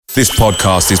This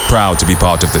podcast is proud to be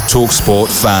part of the TalkSport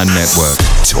Fan Network.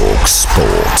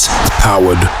 TalkSport.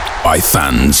 Powered by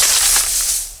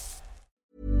fans.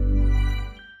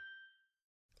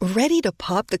 Ready to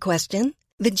pop the question?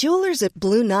 The jewelers at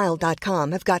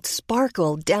BlueNile.com have got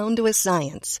sparkle down to a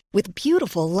science with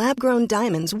beautiful lab-grown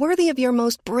diamonds worthy of your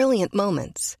most brilliant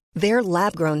moments. Their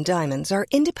lab-grown diamonds are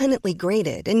independently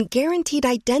graded and guaranteed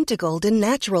identical to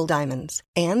natural diamonds.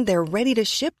 And they're ready to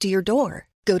ship to your door.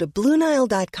 Go to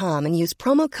BlueNile.com and use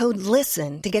promo code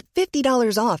LISTEN to get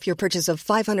 $50 off your purchase of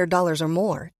 $500 or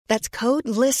more. That's code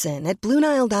LISTEN at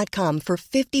BlueNile.com for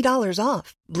 $50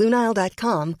 off.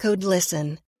 BlueNile.com, code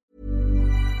LISTEN.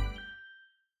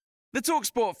 The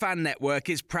TalkSport Fan Network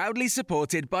is proudly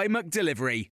supported by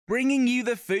McDelivery, bringing you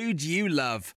the food you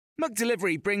love.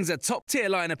 McDelivery brings a top-tier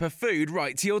lineup of food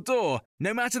right to your door.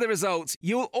 No matter the result,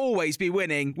 you'll always be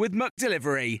winning with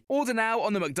McDelivery. Order now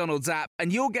on the McDonald's app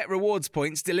and you'll get rewards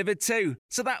points delivered too.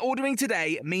 So that ordering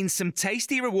today means some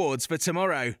tasty rewards for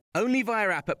tomorrow. Only via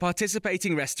app at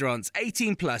participating restaurants.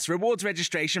 18 plus rewards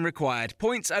registration required.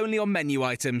 Points only on menu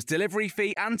items. Delivery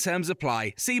fee and terms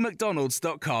apply. See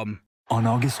mcdonalds.com. On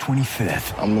August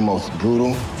 25th, I'm the most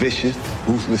brutal, vicious,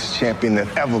 ruthless champion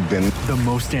that's ever been. The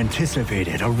most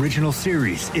anticipated original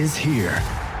series is here.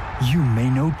 You may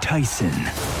know Tyson.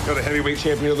 You're the heavyweight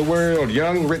champion of the world,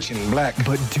 young, rich, and black.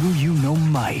 But do you know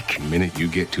Mike? The minute you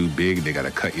get too big, they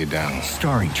gotta cut you down.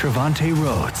 Starring Trevante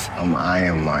Rhodes. I'm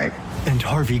Iron Mike. And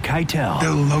Harvey Keitel.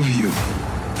 They'll love you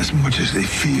as much as they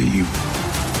fear you.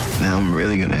 Now I'm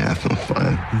really gonna have some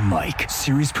fun. Mike,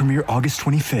 series premiere August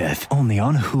 25th, only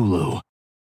on Hulu.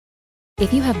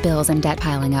 If you have bills and debt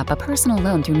piling up, a personal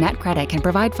loan through NetCredit can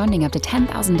provide funding up to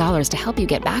 $10,000 to help you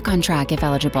get back on track if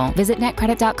eligible. Visit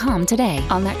netcredit.com today.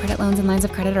 All NetCredit loans and lines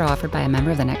of credit are offered by a member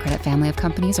of the NetCredit family of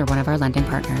companies or one of our lending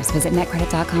partners. Visit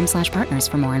netcredit.com/partners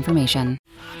for more information.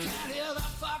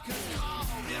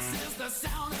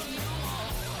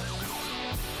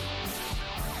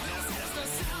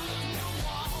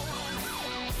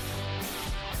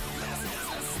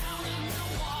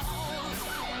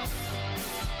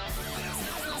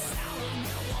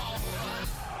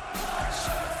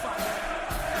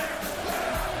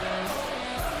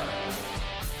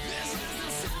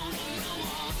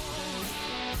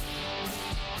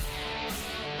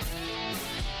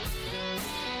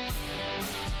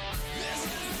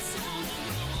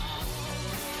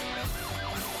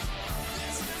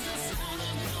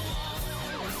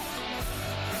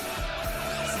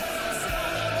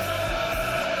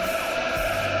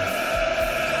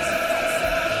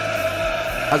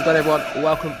 How's it going, everyone?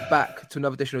 Welcome back to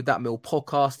another edition of That Mill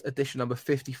Podcast, edition number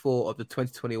 54 of the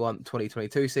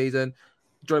 2021-2022 season.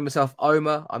 Join myself,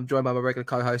 Omar. I'm joined by my regular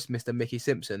co-host, Mr. Mickey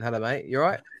Simpson. Hello, mate. You all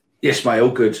right? Yes, mate.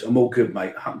 All good. I'm all good,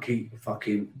 mate. Hunky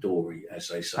fucking dory, as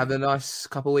they say. Having a nice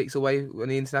couple of weeks away on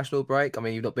the international break. I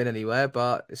mean, you've not been anywhere,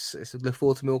 but it's look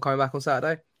forward to Mill coming back on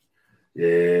Saturday.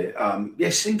 Yeah.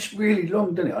 It seems really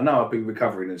long, doesn't it? I know I've been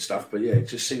recovering and stuff, but yeah, it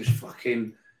just seems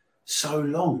fucking so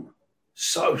long.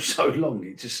 So long.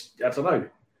 It just, I don't know.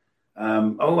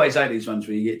 I always hate these ones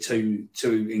where you get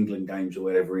two England games or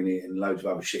whatever in it and loads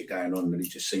of other shit going on, and it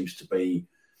just seems to be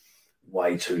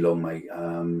way too long, mate.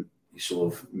 You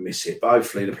sort of miss it. But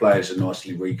hopefully the players are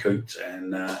nicely recouped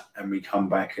and we come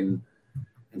back and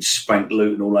spank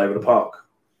Luton all over the park.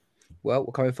 Well,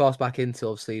 we're coming fast back into,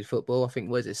 obviously, football. I think,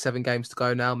 what is it, 7 games to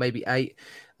go now, maybe 8.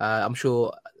 I'm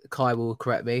sure Kai will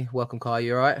correct me. Welcome, Kai.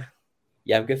 You all right?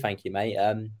 Yeah, I'm good, thank you, mate.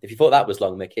 If you thought that was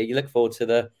long, Mickey, you look forward to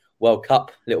the World Cup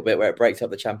a little bit where it breaks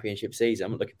up the championship season.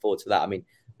 I'm looking forward to that. I mean,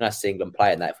 nice to see England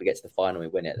playing that. If we get to the final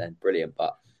and we win it, then brilliant.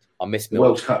 But I miss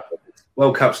World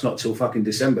Cup's not till fucking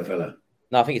December, fella.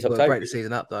 No, I think it's October. Break the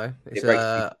season up, though. It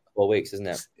breaks 4 weeks, isn't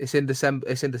it? It's in December.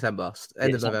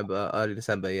 End of November, early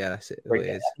December. Yeah, that's it. I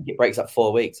think it breaks up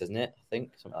 4 weeks, doesn't it? I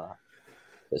think something like that.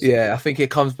 Yeah, I think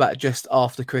it comes back just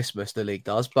after Christmas, the league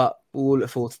does, but we'll look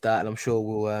forward to that, and I'm sure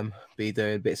we'll be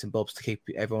doing bits and bobs to keep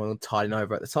everyone tiding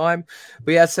over at the time.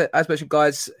 But yeah, as mentioned,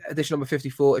 guys, edition number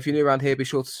 54. If you're new around here, be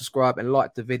sure to subscribe and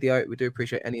like the video. We do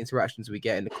appreciate any interactions we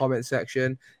get in the comment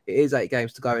section. It is 8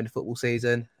 games to go in the football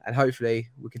season, and hopefully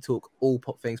we can talk all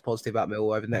things positive about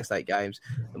Millwall over the next 8 games,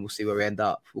 and we'll see where we end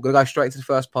up. We're going to go straight into the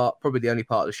first part, probably the only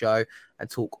part of the show, and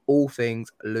talk all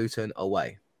things Luton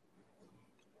away.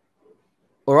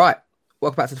 All right,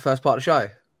 welcome back to the first part of the show.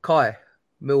 Kai,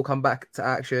 Mill come back to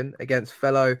action against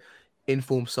fellow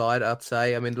informed side, I'd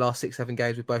say. I mean, the last 6-7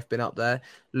 games we've both been up there.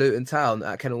 Luton Town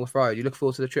at Kenilworth Road. You look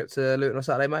forward to the trip to Luton on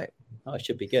Saturday, mate? Oh, it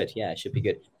should be good. Yeah, it should be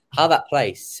good. How that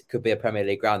place could be a Premier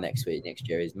League ground next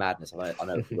year is madness. I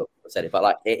know people have said it, but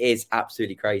like it is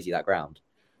absolutely crazy, that ground.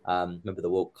 Remember the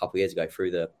walk a couple of years ago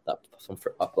through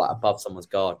above someone's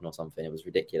garden or something. It was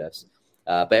ridiculous.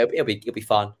 But it'll be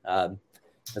fun.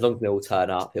 As long as they all turn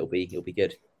up, it'll be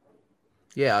good.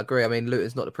 Yeah, I agree. I mean,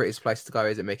 Luton's not the prettiest place to go,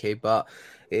 is it, Mickey? But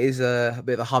it is a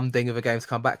bit of a humding of a game to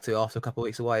come back to after a couple of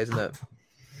weeks away, isn't it?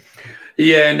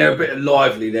 Yeah, and they're a bit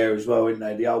lively there as well, isn't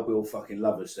they? The old Bill fucking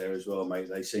love us there as well, mate.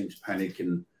 They seem to panic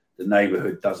and the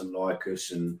neighbourhood doesn't like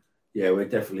us. And, yeah, we're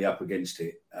definitely up against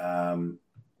it.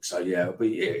 So, yeah,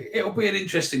 it'll be an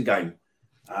interesting game.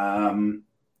 I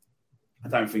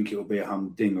don't think it'll be a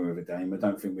humdinger of a game. I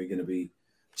don't think we're going to be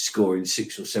scoring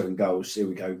 6 or 7 goals. Here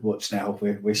we go. Watch now.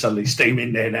 We're suddenly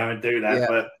steaming there now and do that. Yeah.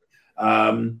 But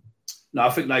no, I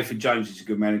think Nathan Jones is a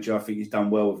good manager. I think he's done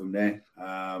well with them there.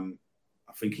 I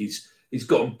think he's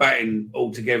got them batting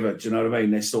all together. Do you know what I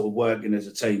mean? They're sort of working as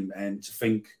a team. And to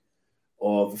think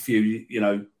of a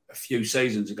few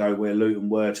seasons ago where Luton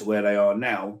were to where they are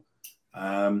now,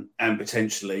 and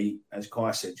potentially, as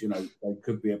Kai said, they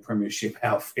could be a Premiership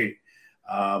outfit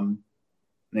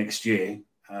next year.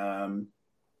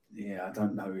 Yeah, I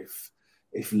don't know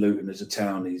if Luton as a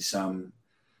town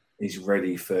is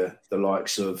ready for the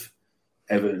likes of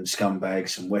Everton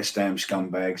scumbags and West Ham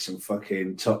scumbags and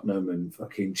fucking Tottenham and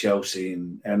fucking Chelsea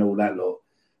and all that lot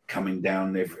coming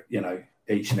down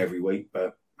each and every week.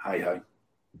 But hey ho.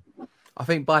 I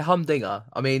think by humdinger,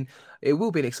 I mean it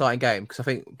will be an exciting game because I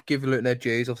think give Luton their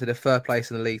dues. Obviously, they're third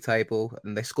place in the league table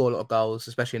and they score a lot of goals,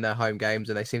 especially in their home games,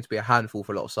 and they seem to be a handful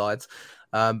for a lot of sides.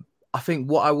 I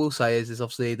think what I will say is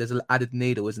obviously there's an added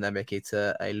needle, isn't there, Mickey,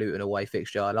 to a Luton away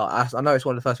fixture. I know it's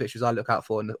one of the first fixtures I look out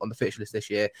for on the fixture list this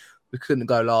year. We couldn't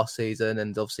go last season,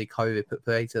 and obviously COVID put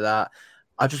play to that.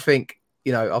 I just think,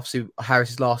 obviously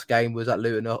Harris's last game was at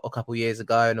Luton a couple of years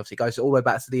ago, and obviously goes all the way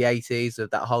back to the 80s of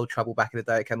that whole trouble back in the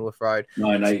day at Kenilworth Road.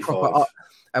 985.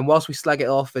 And whilst we slag it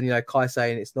off, and Kai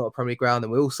saying it's not a Premier League ground,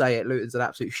 and we all say it, Luton's an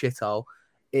absolute shithole.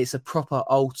 It's a proper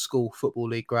old school football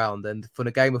league ground, and for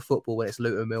the game of football when it's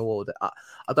Luton Millwall,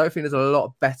 I don't think there's a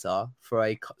lot better for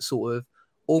a sort of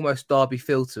almost derby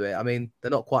feel to it. I mean, they're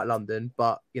not quite London,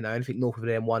 but anything north of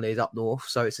the M1 is up north,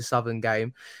 so it's a southern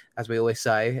game, as we always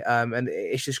say. And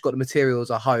it's just got the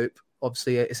materials. I hope.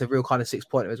 Obviously, it's a real kind of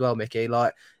 6-pointer as well, Mickey.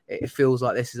 Like it feels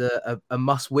like this is a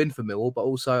must win for Millwall, but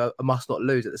also a must not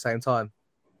lose at the same time.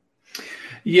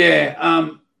 Yeah.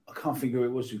 I can't think who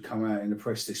it was who come out in the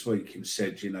press this week and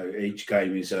said, each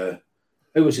game is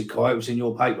who was it, Kai? It was in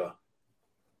your paper.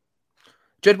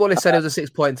 Jed Wallace said it was a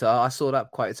 6-pointer. I saw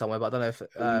that quoted somewhere, but I don't know if it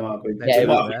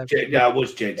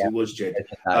was Jed. It was Jed.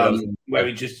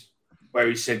 Where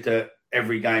he said that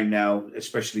every game now,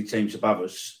 especially teams above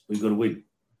us, we've got to win.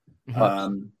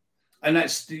 And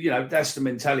that's that's the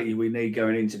mentality we need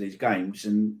going into these games.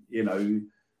 And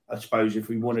I suppose if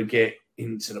we want to get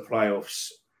into the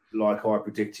playoffs, like I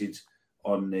predicted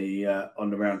on the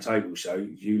round table show,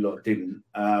 you lot didn't.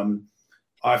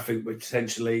 I think we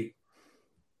potentially,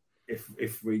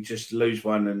 if we just lose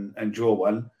one and draw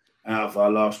one out of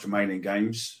our last remaining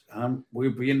games,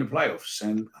 we'll be in the playoffs.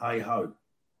 And hey ho.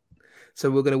 So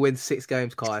we're going to win 6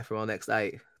 games, Kai, from our next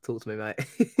 8. Talk to me, mate.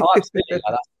 Absolutely.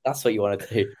 That's what you want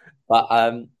to do. But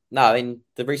no, I mean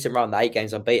the recent run, the 8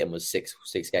 games unbeaten was 6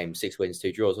 games, 6 wins,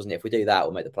 2 draws, wasn't it? If we do that,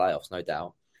 we'll make the playoffs, no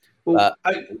doubt. Well,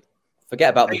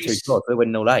 forget about the 2 draws. We're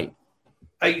winning all 8.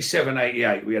 87,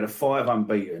 88, we had a 5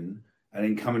 unbeaten, and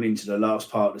then coming into the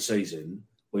last part of the season,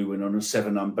 we went on a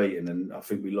 7 unbeaten, and I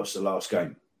think we lost the last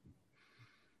game.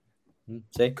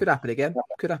 See? Could happen again.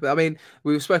 Could happen. I mean,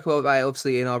 we spoke about that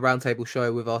obviously in our roundtable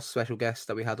show with our special guests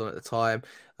that we had on at the time,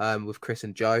 with Chris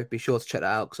and Joe. Be sure to check that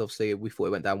out because obviously we thought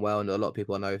it went down well, and a lot of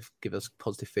people I know give us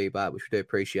positive feedback, which we do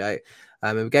appreciate.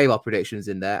 And we gave our predictions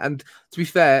in there. And to be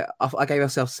fair, I gave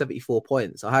ourselves 74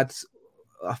 points. I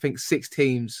think 6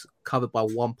 teams covered by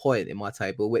 1 point in my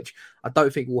table, which I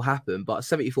don't think will happen. But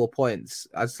 74 points,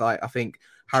 as I think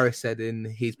Harris said in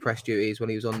his press duties when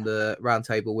he was on the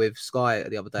roundtable with Sky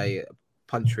the other day,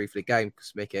 punch-through for the game,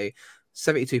 Mickey,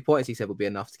 72 points he said would be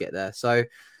enough to get there. So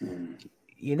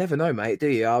you never know, mate, do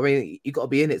you? I mean, you've got to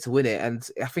be in it to win it. And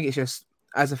I think it's just,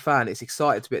 as a fan, it's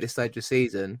exciting to be at this stage of the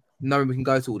season, knowing we can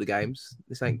go to all the games.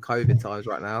 This ain't COVID times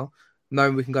right now.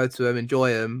 Knowing we can go to them,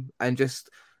 enjoy them, and just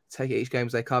take it each game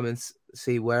as they come and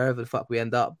see wherever the fuck we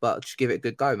end up. But just give it a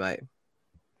good go, mate.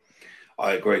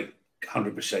 I agree,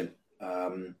 100%.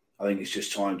 I think it's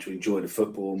just time to enjoy the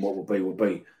football, and what will be, will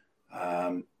be.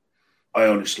 I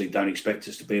honestly don't expect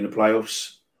us to be in the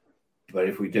playoffs, but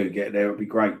if we do get there, it'll be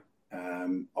great.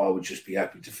 I would just be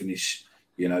happy to finish,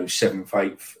 7th,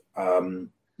 8th,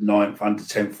 9th, under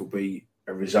 10th will be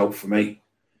a result for me.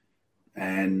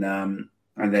 And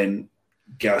then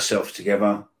get ourselves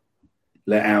together,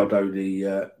 let Aldo,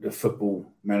 the football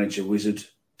manager wizard,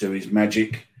 do his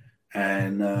magic,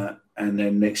 and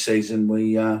then next season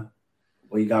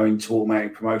we go into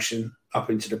automatic promotion up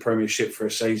into the Premiership for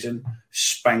a season,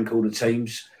 spank all the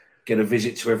teams, get a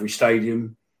visit to every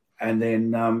stadium, and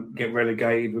then get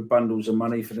relegated with bundles of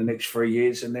money for the next 3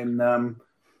 years, and then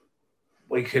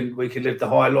we can live the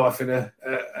high life in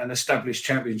an established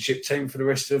Championship team for the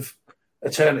rest of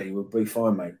eternity. We'll be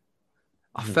fine, mate.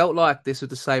 I felt like this was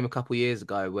the same a couple of years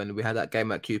ago when we had that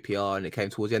game at QPR and it came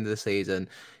towards the end of the season.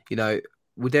 You know,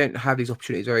 we don't have these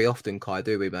opportunities very often, Kai,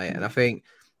 do we, mate? And I think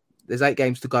there's 8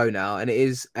 games to go now, and it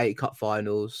is 8 cup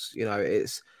finals. You know,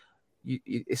 it's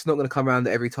not going to come around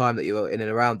every time that you're in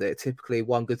and around it. Typically,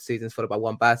 one good season is followed by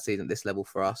one bad season at this level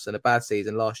for us. And a bad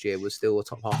season last year was still a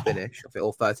top half finish, I think,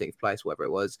 or 13th place, whatever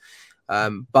it was.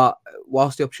 But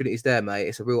whilst the opportunity is there, mate,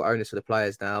 it's a real onus for the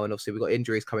players now. And obviously, we've got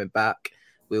injuries coming back.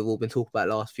 We've all been talking about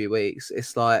the last few weeks.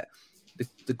 It's like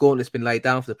the gauntlet's been laid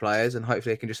down for the players, and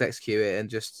hopefully they can just execute it and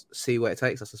just see where it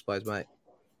takes us, I suppose, mate.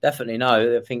 Definitely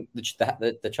no. I think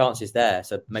the chance is there,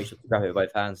 so make sure to grab it with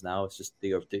both hands now. It's just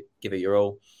give it your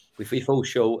all. If we fall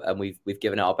short and we've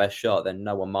given it our best shot, then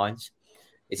no one minds.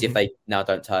 It's if they now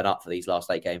don't turn up for these last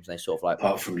 8 games and they sort of like...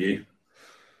 Apart from you.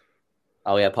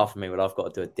 Oh, yeah, apart from me, well, I've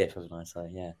got to do a dip, haven't I? So,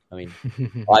 yeah. I mean,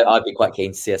 I'd be quite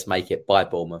keen to see us make it by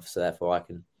Bournemouth, so therefore I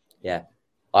can,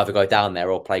 either go down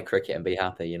there or play cricket and be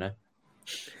happy, you know?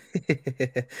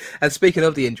 And speaking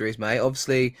of the injuries, mate,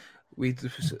 obviously... We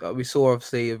saw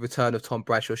obviously a return of Tom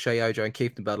Bradshaw, Shea Ojo and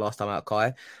Kieftenbeld last time out,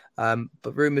 Kai.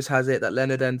 But rumours has it that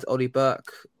Leonard and Ollie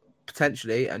Burke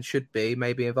potentially and should be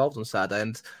maybe involved on Saturday.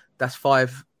 And that's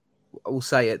 5, we'll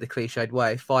say it the cliched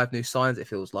way, 5 new signs it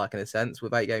feels like in a sense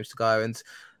with 8 games to go. And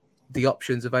the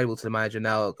options available to the manager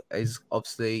now is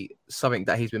obviously something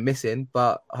that he's been missing,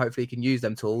 but hopefully he can use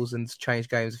them tools and change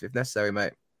games if necessary,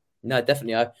 mate. No,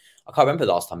 definitely. I can't remember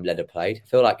the last time Leonard played. I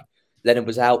feel like Leonard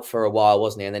was out for a while,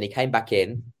 wasn't he? And then he came back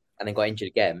in and then got injured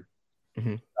again.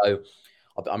 Mm-hmm. So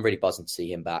I'm really buzzing to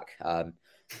see him back.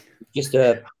 He's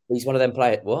one of them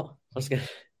players. What?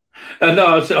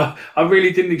 No, I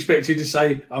really didn't expect you to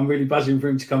say I'm really buzzing for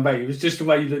him to come back. It was just the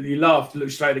way that you laughed,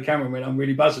 looked straight at the camera and went, I'm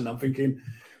really buzzing. I'm thinking,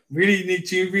 do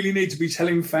you really need to be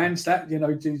telling fans that? You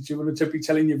know, do you want to be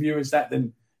telling your viewers that?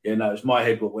 Then, it's my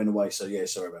head what went away. So,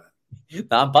 sorry about that.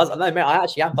 No, I'm buzzing. No, mate, I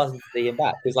actually am buzzing to see him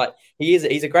back because, like, he's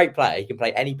a great player. He can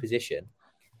play any position,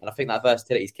 and I think that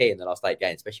versatility is key in the last 8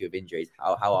 games, especially with injuries.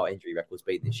 How our injury record's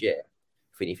been this year.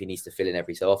 If he needs to fill in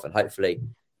every so often, hopefully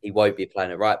he won't be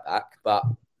playing a right back. But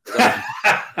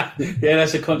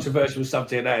that's a controversial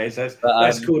subject.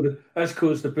 That's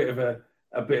caused a bit of a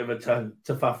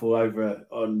kerfuffle over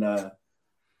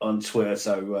on Twitter.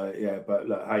 So but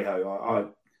look, hey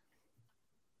ho,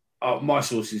 my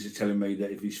sources are telling me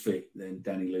that if he's fit, then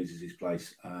Danny loses his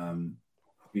place. I'll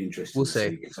be interested. We'll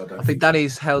see. I think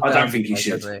Danny's held. I don't think he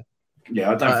should.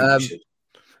 Yeah, I don't think he should.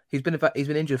 He's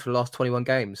been injured for the last 21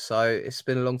 games, so it's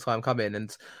been a long time coming.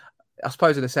 And I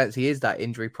suppose in a sense he is that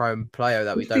injury-prone player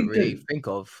that we don't really think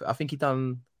of. I think he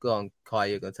done. Go on, Kai,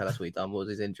 you're going to tell us what he done. What was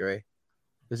his injury?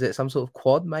 Was it some sort of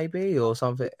quad, maybe, or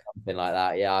something? Something like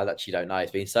that. Yeah, I actually don't know.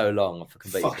 It's been so long.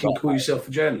 Fucking call yourself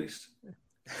a journalist.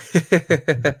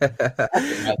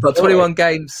 But 21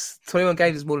 games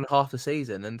is more than half the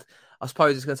season, and I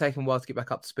suppose it's going to take him a while to get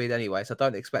back up to speed anyway, so I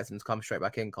don't expect him to come straight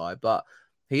back in, Kai, but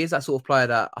he is that sort of player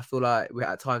that I feel like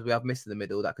at times we have missed in the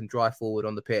middle that can drive forward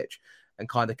on the pitch and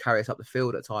kind of carry us up the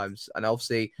field at times. And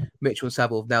obviously Mitchell and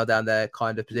Saville have nailed down their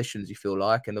kind of positions, you feel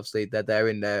like, and obviously they're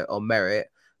in there on merit.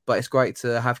 But it's great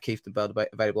to have Kieftenbeld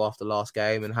available after the last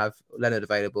game and have Leonard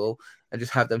available and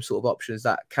just have them sort of options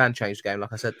that can change the game,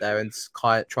 like I said there, and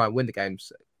try and win the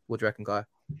games. What do you reckon, Guy?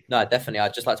 No, definitely.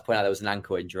 I'd just like to point out there was an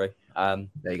ankle injury. There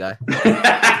you go.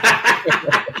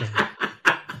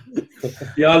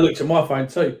 Yeah, I looked at my phone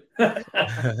too.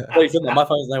 My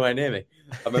phone's nowhere near me.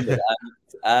 I remember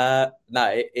that.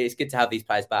 It's good to have these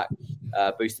players back.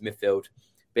 Boosted midfield.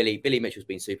 Billy Mitchell's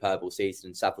been superb all season,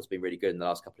 and Saville's been really good in the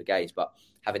last couple of games. But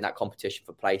having that competition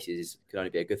for places can only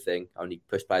be a good thing. Only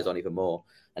push players on even more,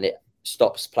 and it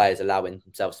stops players allowing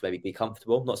themselves to maybe be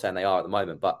comfortable. I'm not saying they are at the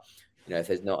moment, but if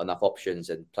there's not enough options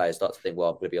and players start to think, well,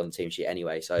 I'm going to be on the team sheet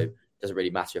anyway, so it doesn't really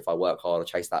matter if I work hard or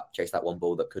chase that one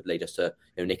ball that could lead us to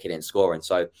nicking it and scoring.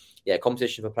 So yeah,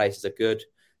 competition for places are good.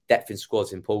 Depth in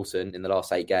squad's important in the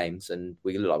last 8 games, and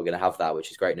we look like we're going to have that,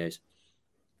 which is great news.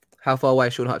 How far away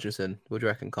is Sean Hutchinson? What do you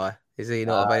reckon, Kai? Is he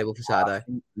not available for Saturday?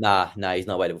 Nah, he's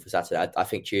not available for Saturday. I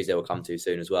think Tuesday will come too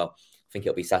soon as well. I think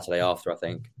it'll be Saturday after. I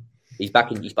think he's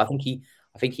back in.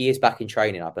 I think he is back in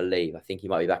training. I believe. I think he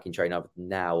might be back in training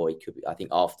now, or he could be. I think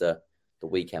after the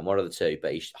weekend, one of the two.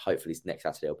 But hopefully next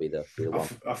Saturday will be the one.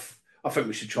 I think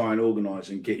we should try and organise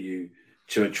and get you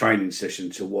to a training session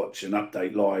to watch an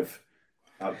update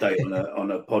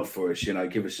on a pod for us. You know,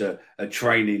 give us a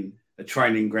training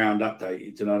ground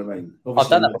update. Do you know what I mean? I've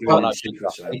done that before.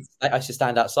 I used to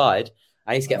stand outside.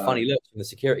 I used to get funny looks from the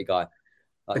security guy.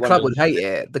 Like the club would hate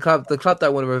it. The club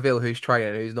don't want to reveal who's training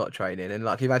and who's not training. And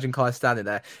like, imagine Kai standing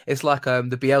there. It's like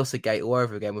the Bielsa gate all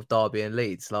over again with Derby and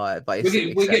Leeds. Like, but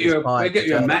we get you a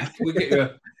Mac.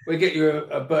 We get you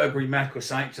a Burberry Mac or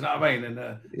something. Do you know what I mean? And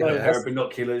a pair of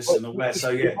binoculars and all that.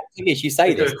 So yeah. The thing is, you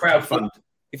say this. Crowdfund.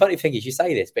 The funny thing is, you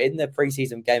say this, but in the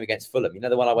pre-season game against Fulham, you know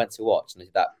the one I went to watch, and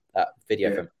that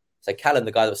video from. So Callum,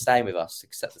 the guy that was staying with us,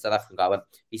 except the South African guy,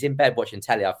 he's in bed watching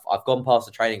telly. I've gone past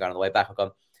the training ground on the way back. I've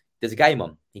gone, there's a game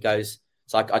on. He goes,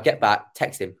 so I get back,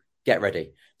 text him, get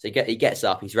ready. So he gets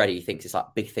up, he's ready. He thinks it's like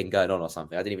a big thing going on or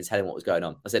something. I didn't even tell him what was going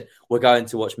on. I said, we're going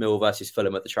to watch Millwall versus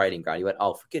Fulham at the training ground. He went,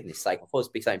 oh, for goodness sake, I thought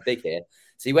it was something big here.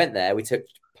 So he went there. We took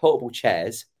portable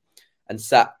chairs and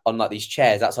sat on like these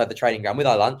chairs outside the training ground with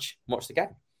our lunch and watched the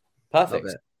game. Perfect.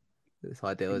 It's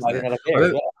ideal, isn't it?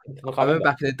 I remember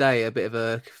back in the day, a bit of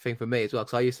a thing for me as well,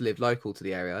 because I used to live local to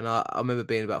the area, and I remember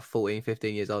being about 14,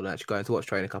 15 years old and actually going to watch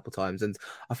training a couple of times. And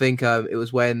I think it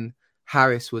was when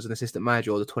Harris was an assistant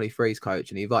manager or the 23s coach,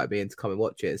 and he invited me in to come and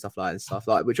watch it and stuff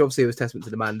like which obviously was testament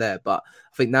to the man there. But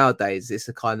I think nowadays it's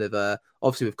a kind of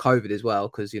obviously with COVID as well,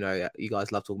 because you know you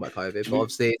guys love talking about COVID, but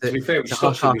obviously it's a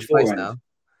hush place now.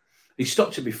 He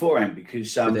stopped it beforehand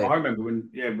because I remember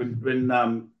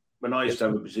when I used to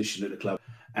have a position at the club,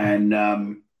 and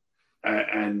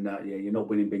you're not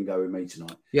winning bingo with me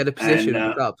tonight. You had a position at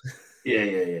the club.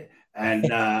 Yeah.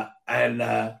 And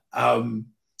I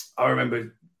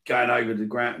remember going over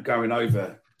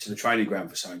to the training ground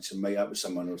for something to meet up with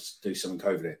someone or do something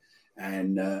over there.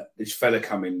 And this fella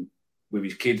come in with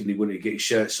his kid and he wanted to get his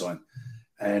shirt signed.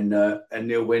 And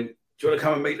Neil went, do you want to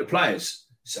come and meet the players?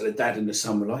 So the dad and the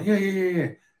son were like, yeah.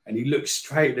 And he looked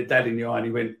straight at the dad in the eye and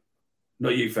he went,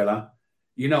 not you, fella.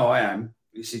 You know I am.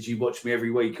 He said, you watch me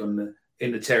every week in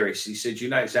the terrace. He said, you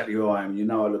know exactly who I am. You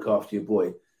know I look after your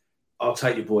boy. I'll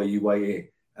take your boy, you wait here.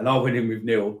 And I went in with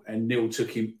Neil, and Neil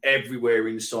took him everywhere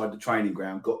inside the training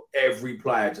ground, got every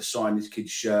player to sign his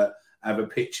kid's shirt, have a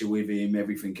picture with him,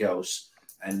 everything else,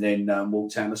 and then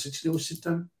walked out. And I said to Neil,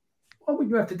 why would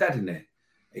you have the dad in there?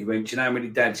 He went, do you know how many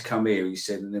dads come here? He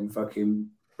said, and then fucking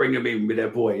bring them in with their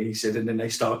boy. He said, and then they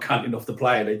start cutting off the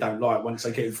player they don't like once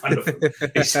they get in front of them.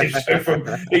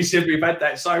 He said, we've had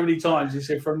that so many times. He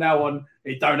said, from now on,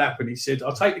 it don't happen. He said,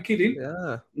 I'll take the kid in.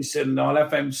 Yeah. He said, and I'll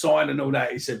have them sign and all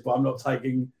that. He said, but I'm not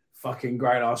taking fucking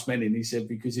grown-ass men in. He said,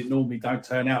 because it normally don't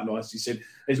turn out nice. He said,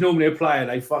 there's normally a player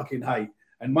they fucking hate.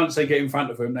 And once they get in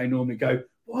front of them, they normally go,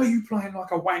 why are you playing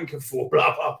like a wanker for?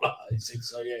 Blah, blah, blah. He said,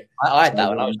 so, yeah. I had that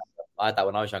when I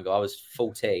was younger. I was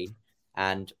 14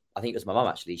 and I think it was my mum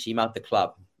actually. She emailed the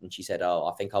club and she said, I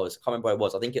can't remember what it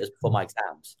was. I think it was before my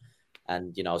exams.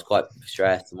 And, you know, I was quite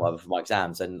stressed and whatever for my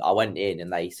exams. And I went in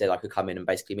and they said I could come in and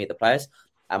basically meet the players.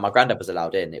 And my granddad was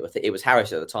allowed in. It was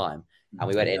Harris at the time. And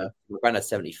we went in. My granddad's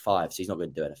 75, so he's not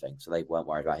going to do anything. So they weren't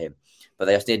worried about him. But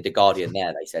they just needed the Guardian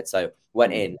there, they said. So we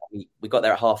went in. We got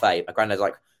there at 8:30. My granddad's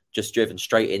just driven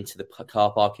straight into the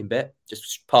car parking bit.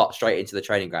 Just parked straight into the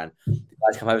training ground. The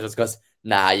guys come over to us and goes,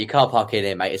 nah, you can't park in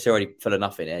here, mate. It's already full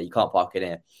enough in here. You can't park in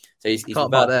here. So he's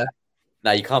can't park there.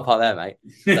 No, you can't park there, mate.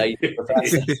 So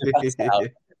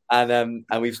and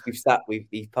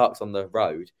we parked on the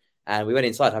road and we went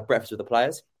inside, had breakfast with the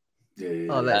players. Get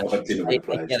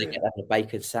a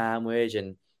bacon sandwich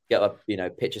and get a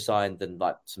picture signed and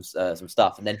like some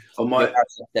stuff. And then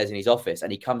upstairs in his office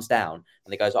and he comes down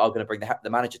and he goes, I'm going to bring the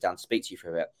manager down to speak to you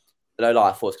for a bit. No lie,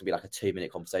 I thought it was going to be like a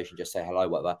 2-minute conversation, just say hello,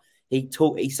 whatever. He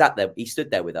sat there, he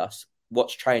stood there with us,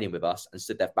 watched training with us, and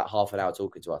stood there for about half an hour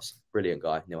talking to us. Brilliant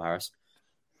guy, Neil Harris.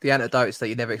 The anecdotes that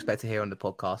you never expect to hear on the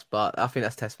podcast, but I think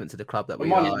that's testament to the club that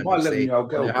we are. My 11-year-old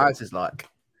girl, Harris is like.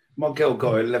 My girl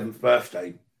got her 11th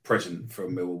birthday present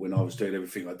from Millwall when I was doing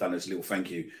everything I'd done as a little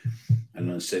thank you.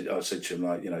 And I said to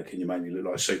him, can you make me look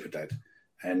like a super dad?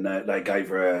 And they gave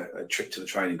her a trip to the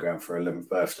training ground for her 11th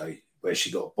birthday, where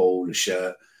she got a ball, a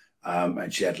shirt,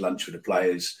 and she had lunch with the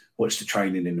players, watched the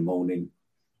training in the morning,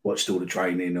 watched all the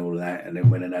training, all of that, and then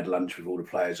went and had lunch with all the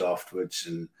players afterwards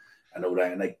and all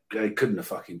that. And they couldn't have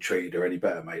fucking treated her any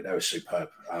better, mate. They were superb.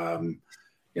 Kai,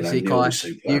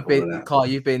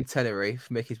 you've been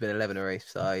Tenerife. Mickey's been 11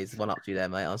 so he's one up to you there,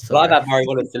 mate. I'm sorry. Well, I've had Murray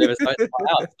Wallace deliver something to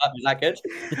my house. Is that good?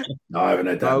 No, I haven't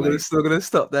had that. I'm still going to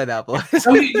stop there now, boys.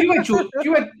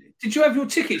 Did you have your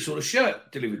tickets or the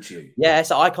shirt delivered to you? Yeah,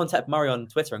 so I contacted Murray on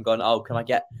Twitter and gone, can I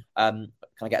get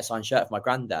a signed shirt for my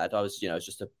granddad? I was, I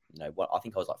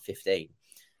think I was like 15.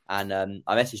 And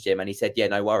I messaged him and he said, yeah,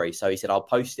 no worries. So he said, I'll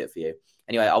post it for you.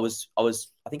 Anyway,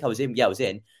 I think I was in. Yeah, I was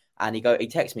in. And he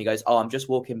texted me, he goes, oh, I'm just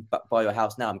walking by your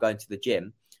house now. I'm going to the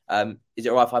gym. Is it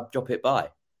all right if I drop it by?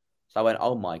 So I went,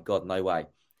 oh my God, no way.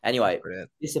 Anyway, brilliant.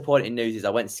 Disappointing news is I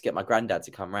went to get my granddad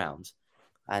to come round.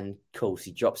 And of course,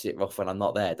 he drops it off when I'm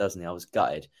not there, doesn't he? I was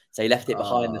gutted. So he left it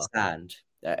behind the stand,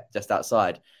 just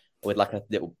outside, with like a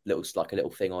little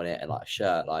thing on it and like a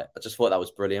shirt. Like, I just thought that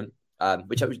was brilliant.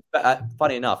 Which was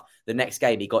funny enough. The next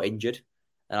game he got injured,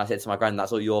 and I said to my granddad,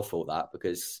 "That's all your fault, that,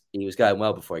 because he was going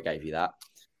well before he gave you that."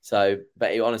 So,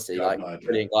 but he honestly,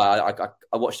 brilliant guy.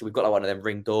 I watched it. We've got like one of them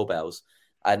Ring doorbells,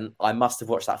 and I must have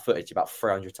watched that footage about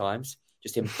 300 times.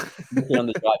 Just him looking on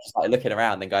the drive, just like looking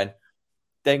around and going,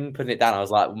 ding, putting it down. I was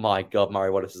like, my God,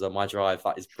 Murray Wallace is on my drive.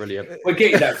 That is brilliant. We're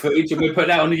getting that footage and we'll put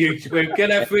that on the YouTube. We'll get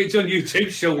that footage on YouTube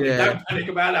shortly. Yeah. Don't panic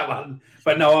about that one.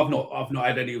 But no, I've not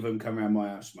had any of them come around my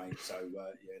house, mate. So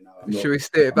should we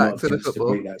steer it back to the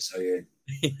football?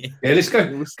 Let's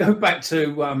go back to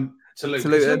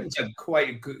Luton. Luton's had quite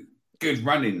a good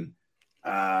running.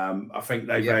 I think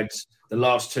they've had the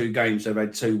last two games. They've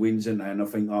had 2 wins, and I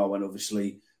think and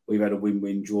obviously we've had a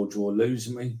win, draw, lose,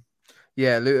 haven't we?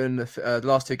 Yeah, Luton, the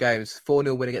last 2 games,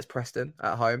 4-0 win against Preston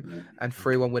at home and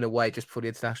 3-1 win away just before the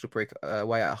international break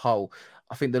away at Hull.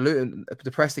 I think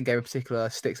the Preston game in particular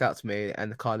sticks out to me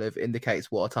and kind of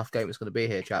indicates what a tough game it's going to be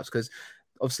here, chaps, because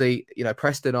obviously,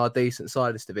 Preston are a decent side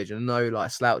of this division. No, like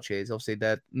slouches. Obviously,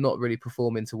 they're not really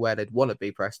performing to where they'd want to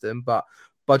be, Preston, but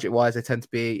budget-wise, they tend to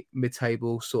be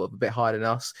mid-table, sort of a bit higher than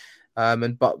us.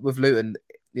 But with Luton,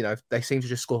 they seem to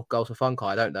just score goals for fun,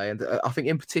 Kai, don't they? And I think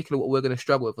in particular what we're going to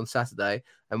struggle with on Saturday,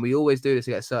 and we always do this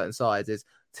against certain sides, is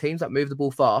teams that move the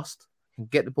ball fast, can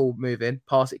get the ball moving,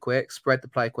 pass it quick, spread the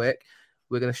play quick.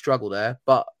 We're going to struggle there.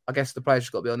 But I guess the players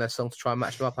just got to be on their song to try and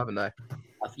match them up, haven't they?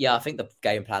 Yeah, I think the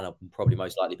game plan will probably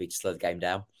most likely be to slow the game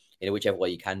down in whichever way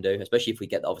you can do, especially if we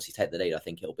obviously take the lead. I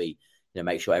think it'll be,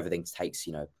 make sure everything takes,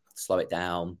 slow it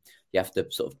down. You have to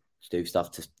sort of do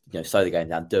stuff to, slow the game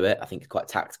down, do it. I think it's quite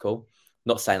tactical.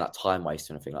 Not saying like time waste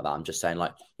or anything like that. I'm just saying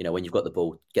like, when you've got the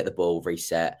ball, get the ball,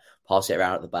 reset, pass it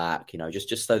around at the back,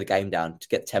 just slow the game down to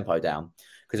get the tempo down.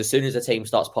 Because as soon as the team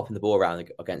starts popping the ball around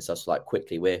against us, like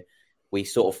quickly, we're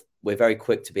very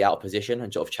quick to be out of position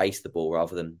and sort of chase the ball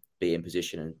rather than be in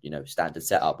position and, standard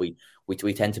setup. We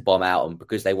tend to bomb out, and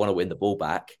because they want to win the ball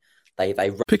back, they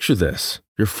Picture this.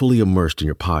 You're fully immersed in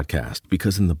your podcast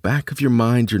because in the back of your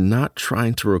mind, you're not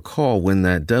trying to recall when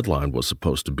that deadline was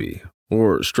supposed to be,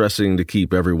 or stressing to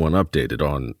keep everyone updated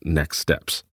on next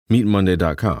steps. Meet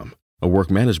Monday.com, a work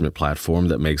management platform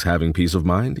that makes having peace of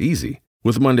mind easy.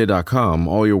 With Monday.com,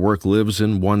 all your work lives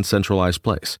in one centralized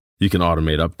place. You can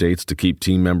automate updates to keep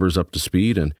team members up to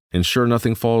speed and ensure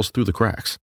nothing falls through the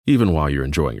cracks, even while you're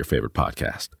enjoying your favorite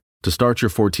podcast. To start your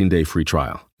 14-day free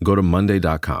trial, go to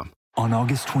Monday.com. On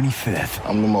August 25th,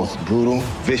 I'm the most brutal,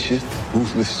 vicious,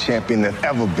 ruthless champion that's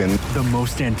ever been. The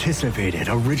most anticipated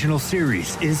original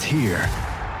series is here.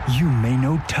 You may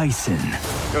know Tyson.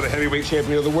 You're the heavyweight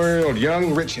champion of the world,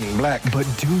 young, rich, and black. But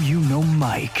do you know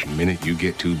Mike? The minute you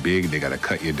get too big, they gotta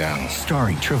cut you down.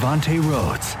 Starring Trevante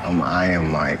Rhodes. I'm Iron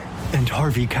Mike. And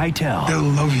Harvey Keitel. They'll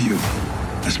love you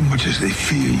as much as they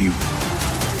fear you.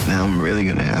 Now I'm really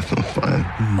gonna have some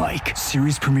fun. Mike,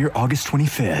 series premiere August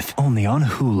 25th, only on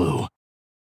Hulu.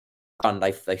 And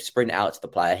they sprint out to the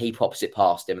player, he pops it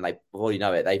past him, and before you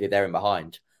know it, they're in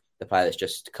behind the player that's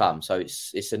just come. So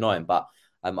it's annoying, but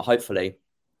hopefully,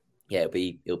 it'll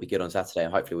be good on Saturday,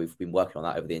 and hopefully we've been working on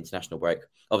that over the international break.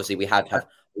 Obviously, we have had a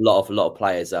lot of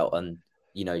players out on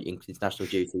in international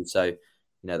duty, so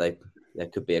there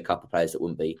could be a couple of players that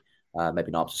wouldn't be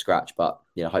maybe not up to scratch, but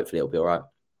hopefully it'll be all right.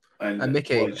 And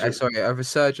Mickey, a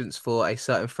resurgence for a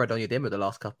certain Fred Onyedinma the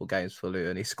last couple of games for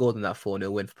Luton. He scored in that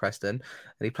 4-0 win for Preston,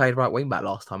 and he played right wing back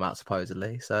last time out,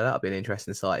 supposedly. So that'll be an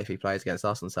interesting sight if he plays against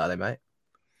us on Saturday, mate.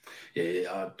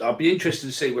 Yeah, I'd be interested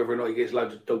to see whether or not he gets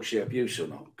loads of dog shit abuse or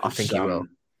not. I think he will.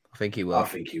 I think he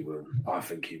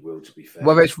will, to be fair.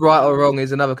 Whether it's right or wrong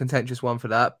is another contentious one for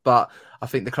that, but I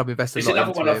think the club invested it's a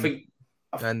lot another into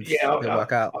one, him. It'll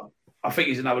work out. I think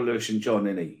he's another Lewis and John,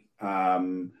 isn't he?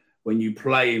 When you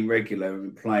play him regular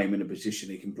and play him in a position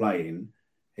he can play in,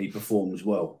 he performs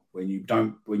well. When you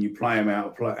play him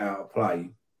out of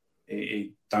play,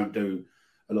 he don't do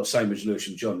a lot. Same as Lewis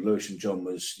and John. Lewis and John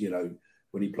was,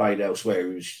 when he played elsewhere,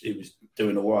 he was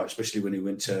doing all right, especially when he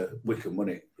went to Wickham,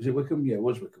 wasn't it? Was it Wickham? Yeah, it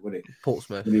was Wickham, wasn't it?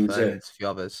 Portsmouth, when he was there. A few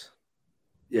others.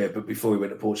 Yeah, but before he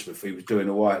went to Portsmouth, he was doing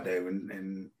all right there,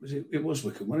 and it was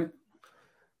Wickham, wasn't it?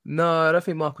 No, I don't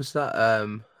think Mark was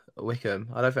that. Wickham.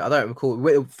 I don't recall.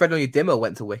 Fred Onyedinma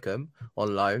went to Wickham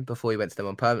on loan before he went to them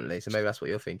on permanently. So maybe that's what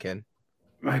you're thinking.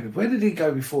 maybe. Where did he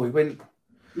go before? He went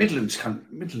Midlands,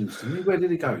 didn't he? Where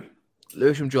did he go?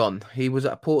 Lewisham John. He was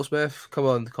at Portsmouth. Come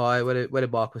on, Kai. Where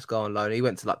did Marcus go on loan? He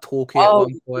went to like Torquay at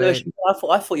one point. Lewisham, I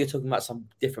thought you were talking about some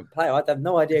different player. I have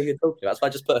no idea who you're talking about. That's why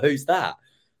I just put who's that.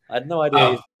 I had no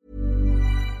idea.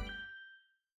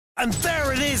 And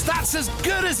there it is. That's as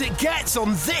good as it gets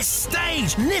on this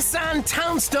stage. Nissan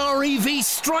Townstar EV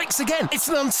strikes again. It's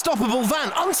an unstoppable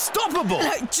van. Unstoppable.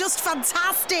 Just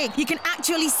fantastic. You can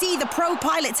actually see the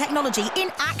ProPilot technology in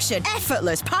action.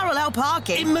 Effortless parallel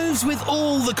parking. It moves with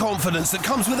all the confidence that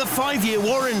comes with a 5-year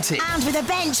warranty. And with a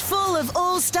bench full of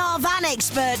all-star van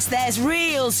experts, there's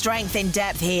real strength in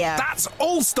depth here. That's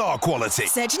all-star quality.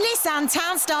 Search Nissan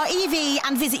Townstar EV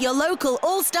and visit your local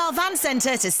all-star van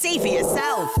centre to see for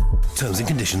yourself. Terms and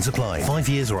conditions apply. 5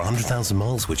 years or 100,000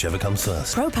 miles, whichever comes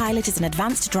first. ProPilot is an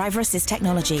advanced driver assist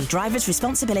technology. Driver's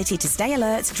responsibility to stay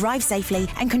alert, drive safely,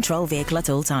 and control vehicle at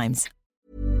all times.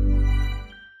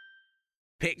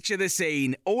 Picture the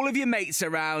scene. All of your mates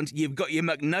around, you've got your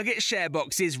McNugget share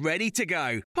boxes ready to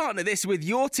go. Partner this with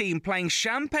your team playing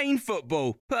champagne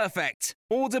football. Perfect.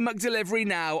 Order McDelivery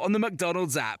now on the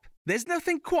McDonald's app. There's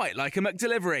nothing quite like a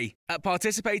McDelivery. At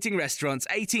participating restaurants,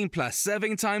 18 plus,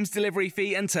 serving times, delivery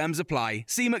fee and terms apply.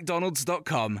 See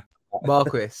mcdonalds.com.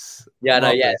 Marquis.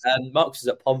 Marcus is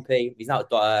at Pompey. He's now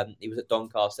at, he was at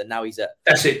Doncaster. Now he's at...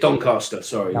 That's it, Doncaster,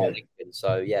 sorry. Yeah.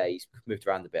 So, yeah, he's moved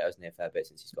around a bit, hasn't he? A fair bit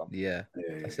since he's gone. Yeah,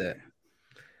 that's it.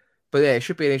 But, yeah, it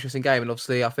should be an interesting game. And,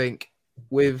 obviously, I think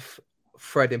with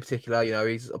Fred in particular, you know,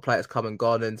 he's a player that's come and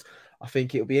gone, and I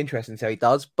think it'll be interesting to see how he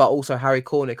does. But also Harry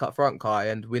Cornick up front, Kai,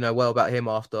 and we know well about him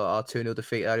after our 2-0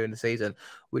 defeat earlier in the season,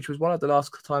 which was one of the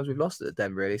last times we've lost at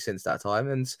Den, really, since that time.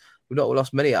 And we've not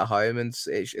lost many at home, and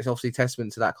it's obviously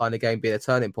testament to that kind of game being a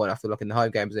turning point, I feel like, in the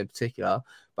home games in particular.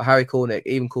 But Harry Cornick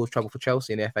even caused trouble for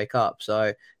Chelsea in the FA Cup,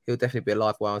 so he'll definitely be a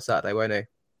live wire on Saturday, won't he?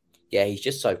 Yeah, he's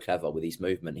just so clever with his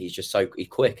movement. He's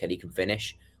quick and he can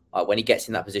finish. When he gets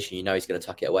in that position, you know he's going to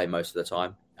tuck it away most of the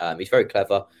time. He's very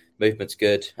clever. Movement's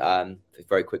good.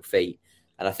 Very quick feet.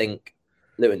 And I think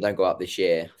Luton don't go up this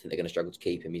year. I think they're going to struggle to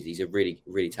keep him. He's a really,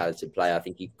 really talented player. I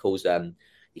think he calls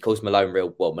Malone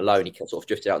real well. Malone, he sort of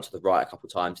drifted out to the right a couple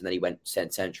of times and then he went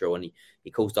central and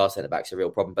he calls our centre-backs a real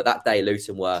problem. But that day,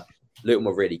 Luton were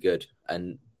really good.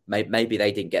 And maybe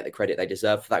they didn't get the credit they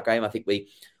deserved for that game. I think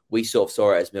we sort of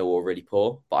saw it as Millwall were really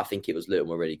poor, but I think it was Luton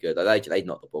were really good. They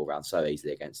knocked the ball around so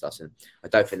easily against us, and I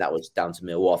don't think that was down to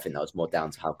Millwall. I think that was more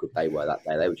down to how good they were that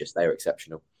day. They were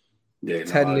exceptional. Yeah,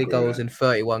 10 league goals in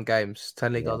 31 games.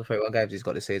 10 league goals in 31 games he's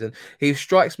got this season. He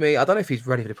strikes me, I don't know if he's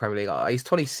ready for the Premier League. He's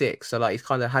 26, so like he's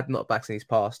kind of had knockbacks in his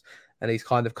past, and he's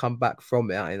kind of come back from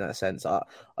it in that sense. I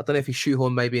don't know if he's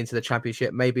shoehorned maybe into the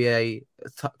Championship, maybe a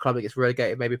club that gets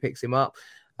relegated maybe picks him up.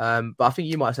 But I think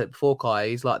you might have said before, Kai,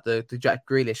 he's like the Jack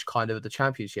Grealish kind of the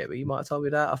Championship. But you might have told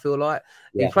me that, I feel like.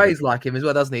 Yeah. He plays like him as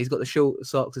well, doesn't he? He's got the short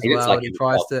socks as well. Like, and he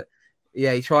tries to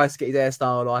get his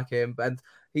hairstyle like him. And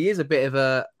he is a bit of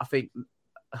a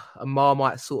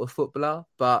Marmite sort of footballer,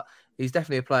 but he's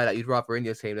definitely a player that you'd rather in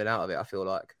your team than out of it, I feel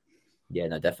like. Yeah,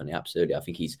 no, definitely, absolutely. I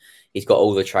think he's got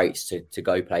all the traits to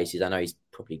go places. I know he's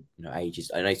probably,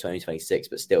 ages. I know he's only 26,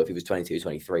 but still, if he was 22,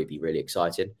 23, it'd be really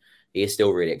exciting. He is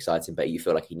still really exciting, but you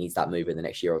feel like he needs that move in the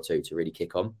next year or two to really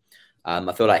kick on.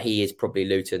 I feel like he is probably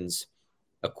Luton's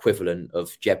equivalent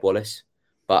of Jeb Wallace.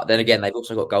 But then again, they've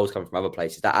also got goals coming from other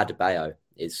places. That Adebayo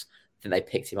is, I think they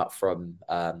picked him up from,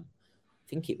 I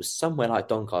think it was somewhere like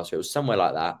Doncaster. It was somewhere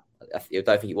like that. I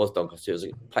don't think it was Doncaster.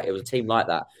 It was a team like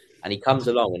that. And he comes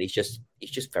along and he's just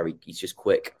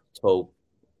quick, tall,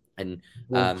 and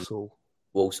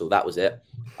Walsall. That was it.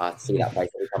 I see that place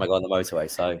every time I go on the motorway.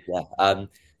 So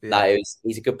yeah,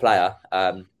 he's a good player,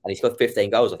 and he's got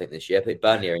 15 goals I think this year. But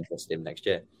Burnley are interested in him next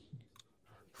year.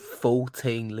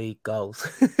 14 league goals.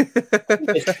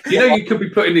 You could be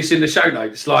putting this in the show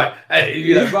notes, like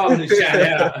rather than shout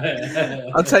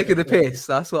out. I'm taking the piss.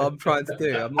 That's what I'm trying to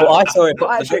do. I'm not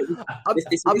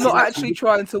actually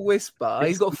trying to whisper.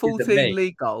 He's got 14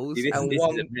 league goals. This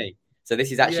isn't me. So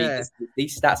this is actually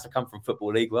these stats have come from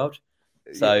Football League World.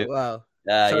 So wow.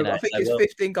 I think it's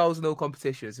 15 goals in all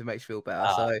competitions. It makes you feel better.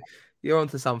 So you're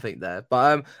onto something there.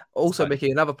 But also,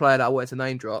 Mickey, another player that I wanted to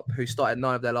name drop who started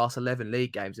 9 of their last 11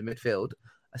 league games in midfield,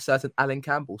 a certain Alan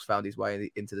Campbell's found his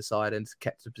way into the side and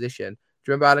kept the position. Do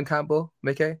you remember Alan Campbell,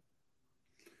 Mickey?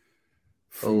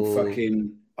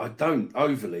 I don't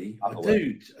overly. I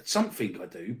do something,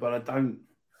 but I don't.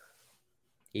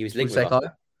 He was linked with us.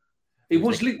 He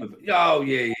was linked with. Oh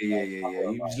yeah. He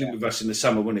was linked with us in the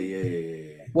summer, wasn't he?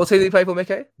 Yeah. What team did he play for,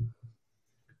 Mickey?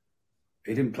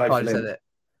 He didn't play for them.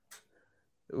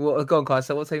 Go on, Kai.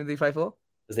 So what team did he play for?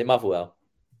 Was it Motherwell?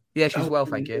 Yeah, she's well,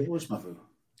 thank you. It was Motherwell.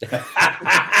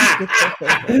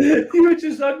 You were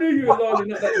just, I knew you were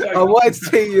lining up that joke. I wanted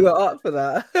to tee you lot up for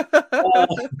that.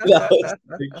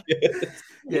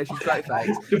 Yeah, she's great,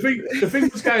 thanks. The thing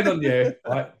that's going on there,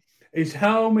 right, is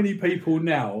how many people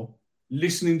now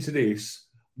listening to this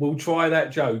will try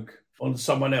that joke on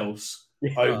someone else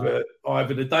over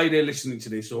either the day they're listening to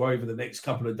this or over the next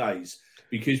couple of days.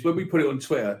 Because when we put it on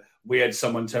Twitter, we had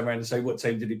someone turn around and say, what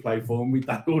team did he play for? And we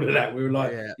done all of that. We were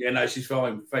like, yeah, no, she's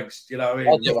fine. Thanks. You know what I mean?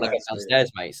 I'll do it when I get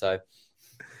downstairs, mate. So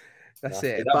that's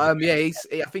it. But I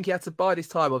think he had to bide his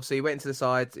time. Obviously, he went into the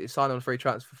side, he signed on a free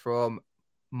transfer from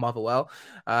Motherwell,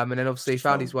 and then obviously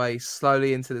found his way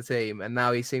slowly into the team. And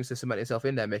now he seems to cement himself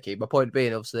in there, Mickey. My point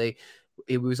being, obviously,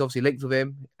 he was obviously linked with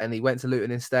him and he went to Luton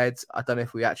instead. I don't know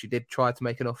if we actually did try to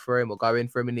make an offer for him or go in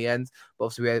for him in the end. But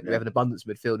obviously, we have an abundance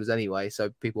of midfielders anyway. So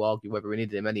people argue whether we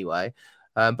needed him anyway.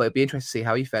 But it'd be interesting to see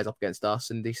how he fares up against us.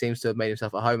 And he seems to have made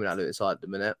himself at home in that Luton side at the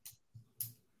minute.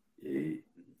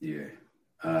 Yeah.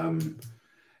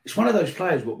 It's one of those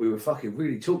players what we were fucking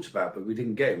really talked about, but we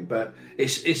didn't get him. But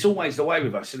it's always the way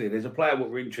with us, isn't it? There's a player what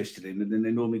we're interested in, and then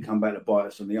they normally come back to bite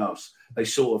us on the arse. They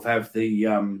sort of have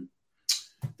the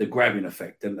grabbing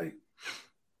effect, don't they?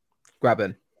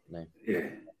 Grabbing. No. Yeah.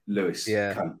 Lewis.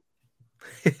 Yeah. Cunt.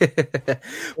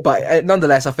 But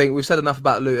nonetheless, I think we've said enough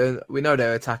about Luton. We know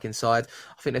their attacking side.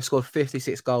 I think they've scored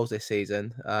 56 goals this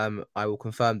season. I will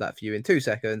confirm that for you in 2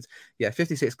 seconds. Yeah,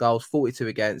 56 goals, 42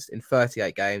 against in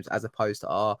 38 games, as opposed to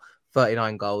our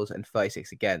 39 goals and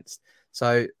 36 against.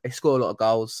 So they score a lot of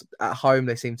goals. At home,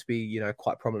 they seem to be,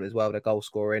 quite prominent as well, their goal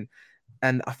scoring.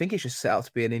 And I think it's just set out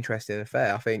to be an interesting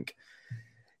affair. I think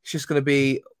it's just going to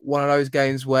be one of those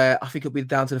games where I think it'll be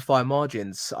down to the fine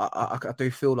margins. I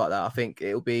do feel like that. I think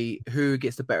it'll be who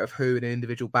gets the better of who in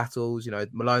individual battles.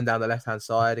 Malone down the left-hand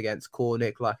side against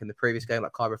Cornick, like in the previous game,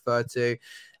 like Kai referred to.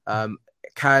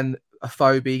 Can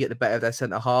Afobe get the better of their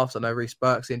centre-halves? I know Reece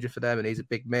Burke's injured for them and he's a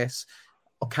big miss.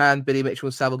 Or can Billy Mitchell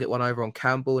and Saville get one over on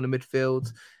Campbell in the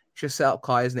midfield? It's just set up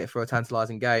Kai, isn't it, for a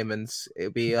tantalising game? And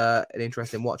it'll be an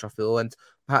interesting watch, I feel. And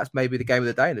perhaps maybe the game of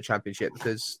the day in the Championship,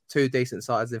 because 2 decent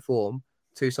sides in form,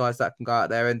 2 sides that can go out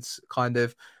there and kind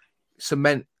of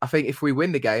cement. I think if we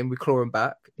win the game, we claw them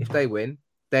back. If they win,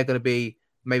 they're going to be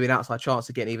maybe an outside chance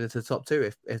of getting even to the top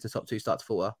 2 if the top 2 start to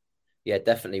falter. Yeah,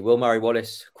 definitely. Will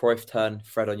Murray-Wallace, Cruyff turn,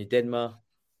 Fred Onyedinma.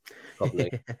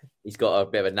 Probably. He's got a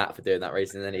bit of a knack for doing that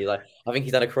recently. I think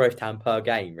he's done a Cruyff turn per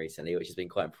game recently, which has been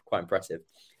quite impressive.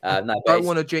 I don't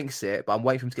want to jinx it, but I'm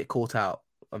waiting for him to get caught out.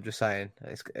 I'm just saying.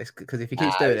 It's because if he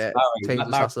keeps doing it, teams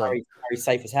will suss up. Very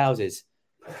safe as houses.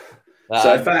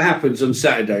 So if that happens on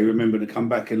Saturday, remember to come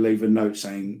back and leave a note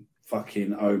saying,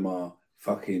 fucking Omar,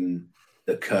 fucking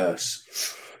the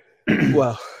curse.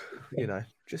 Well,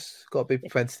 just got to be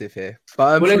preventative here.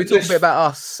 But should we talk a bit about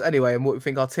us anyway and what we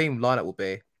think our team lineup will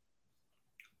be?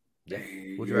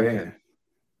 What do you reckon?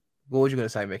 What was you going to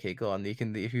say, Mickey? Go on. You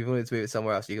can, if you wanted to move it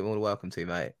somewhere else, you're more than welcome to,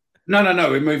 mate.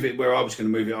 No. We move it where I was going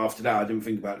to move it after that. I didn't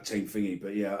think about the team thingy,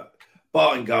 but yeah,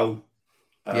 Bart in goal.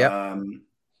 And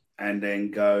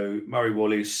then go Murray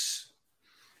Wallace,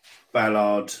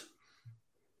 Ballard.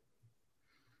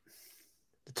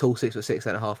 The tall 6'6"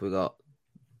 and a half we got.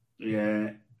 Yeah.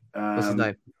 What's his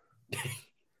name?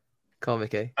 Come on,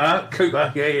 Mickey.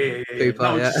 Cooper. Yeah. Cooper,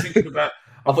 I was just thinking about.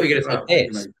 I thought you were going to say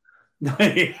this.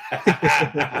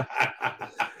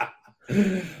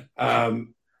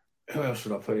 Who else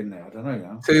would I put in there? I don't know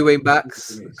now. 2 wing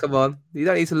backs. Come on. You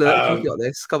don't need to look. You've got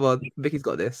this. Come on. Vicky's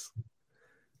got this.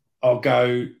 I'll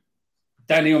go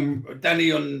Danny on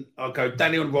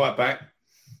right back.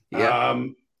 Yeah.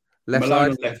 Left Malone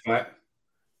side. on left back.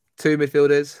 2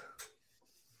 midfielders.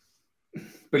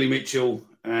 Billy Mitchell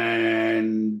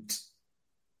and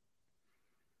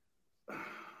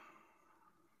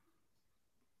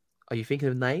Are you thinking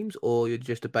of names or you're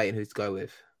just debating who to go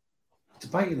with?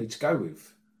 Debating who to go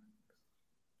with.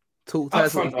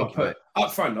 Up front,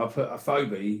 I'll put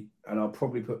Afobe and I'll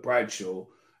probably put Bradshaw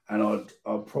and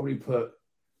I'll probably put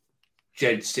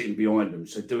Jed sitting behind them.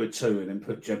 So do a 2 and then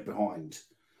put Jed behind.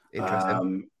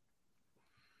 Interesting.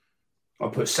 I'll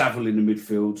put Saville in the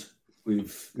midfield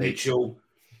with Mitchell.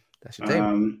 That's your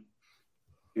team.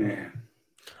 Yeah.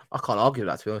 I can't argue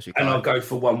with that, to be honest with you. And I'll go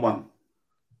for 1-1.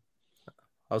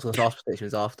 I was going to ask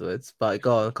predictions afterwards, but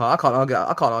go on. I can't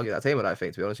argue that team, I don't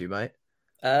think, to be honest with you, mate.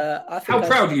 How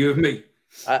proud are you of me?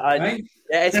 Yeah,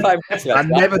 it's quite impressive. I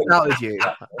never doubted you.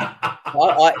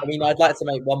 I mean, I'd like to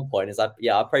make one point. I'll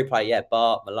probably play,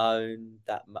 Bart, Malone,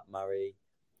 Murray.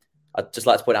 I'd just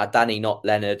like to point out Danny, not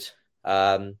Leonard.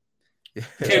 Yeah,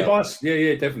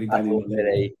 definitely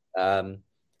Danny. Billy.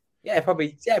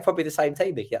 probably the same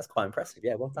team, Mickey. That's quite impressive.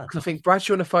 Yeah, well done. Because I think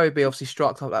Bradshaw and Afobe obviously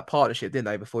struck up that partnership, didn't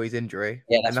they, before his injury?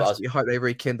 Yeah, that's what you hope they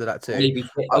rekindle that too. Will he be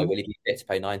fit, though? Will he be fit to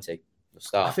play 90?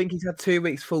 Start. I think he's had 2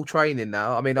 weeks full training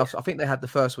now. I mean, I think they had the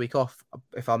first week off.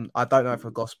 I don't know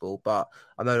for gospel, but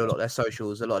I know a lot of their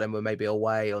socials. A lot of them were maybe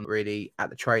away on really at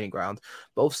the training ground.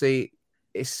 But obviously,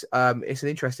 it's an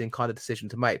interesting kind of decision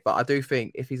to make. But I do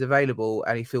think if he's available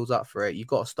and he feels up for it, you've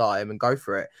got to start him and go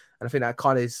for it. And I think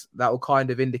that will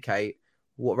kind of indicate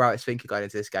what Rowett is thinking going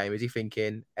into this game. Is he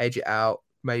thinking edge it out,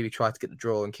 maybe try to get the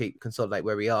draw and consolidate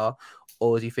where we are,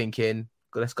 or is he thinking,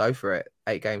 let's go for it?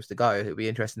 8 games to go. It'll be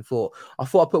interesting thought. I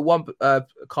thought I'd put one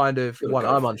one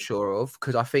I'm unsure of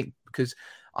because I think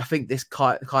this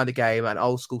kind of game and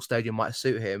old school stadium might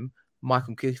suit him.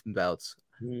 Michael Kieftenbeld.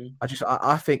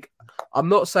 I think I'm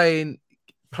not saying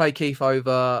play Keith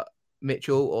over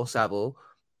Mitchell or Saville,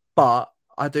 but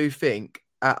I do think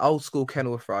at old school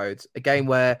Kenilworth Road, a game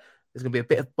where there's going to be a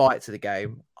bit of bite to the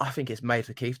game, I think it's made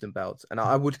for Kieftenbeld, and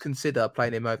I would consider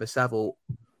playing him over Saville.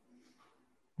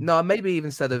 No, maybe even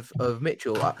instead of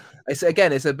Mitchell. It's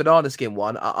a banana skin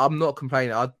one. I'm not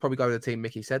complaining. I'd probably go with the team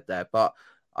Mickey said there, but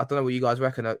I don't know what you guys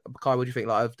reckon. Kai, what do you think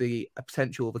of the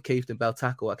potential of a Kieftenbeld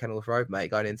tackle at Kenilworth Road, mate,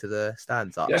 going into the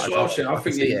stands? That's what I'm saying. I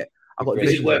think it.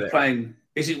 Is it worth playing?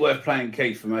 Is it worth playing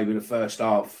Keith for maybe the first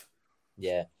half?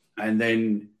 Yeah, and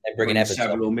then bringing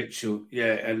Saville or Mitchell,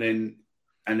 and then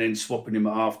swapping him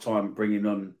at half time, bringing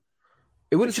on.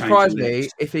 It wouldn't surprise me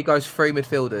if he goes 3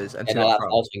 midfielders and 2 up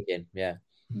front. I was thinking, yeah.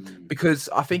 Because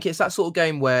I think it's that sort of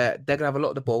game where they're going to have a lot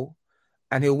of the ball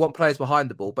and he'll want players behind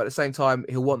the ball, but at the same time,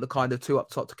 he'll want the kind of 2 up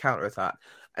top to counter attack.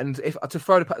 And if to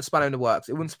throw the spanner in the works,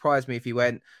 it wouldn't surprise me if he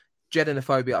went Jed and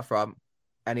Afobe up front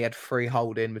and he had 3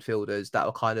 holding midfielders that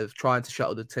were kind of trying to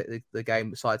shuttle the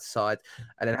game side to side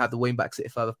and then have the wing back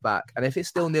sit further back. And if it's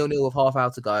still 0-0 with half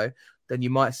hour to go, then you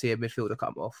might see a midfielder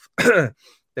come off.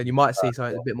 Then you might see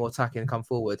something a bit more attacking and come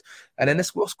forward. And then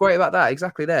what's great about that,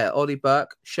 exactly there, Ollie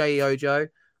Burke, Shea Ojo,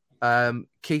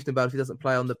 Kieftenbeld if he doesn't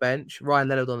play on the bench, Ryan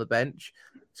Leonard on the bench.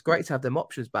 It's great to have them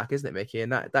options back, isn't it, Mickey?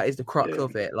 And that is the crux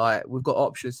of it. Like, we've got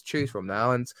options to choose from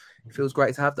now, and it feels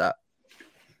great to have that.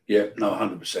 Yeah, no,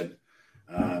 100%.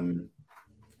 100%.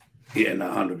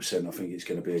 I think it's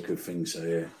going to be a good thing. So,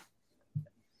 yeah,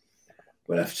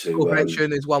 we'll have to.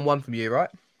 Prediction is 1-1 from you, right?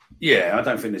 Yeah, I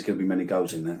don't think there's going to be many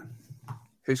goals in that.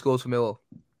 Who scores for Millwall?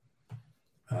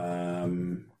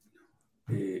 I'm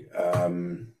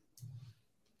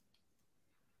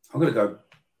going to go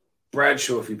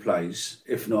Bradshaw if he plays.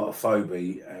 If not,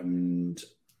 Afobe and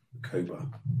Cooper.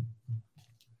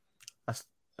 That's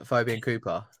Afobe and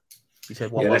Cooper. You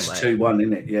said 1-1, that's mate. 2-1,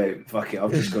 isn't it? Yeah, fuck it.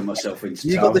 I've just got myself into.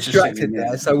 You got distracted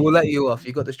there, so we'll let you off.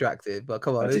 You got distracted, but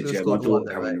come on. I did, yeah, my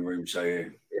daughter came in the room, so yeah.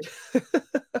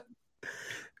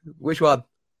 Which one?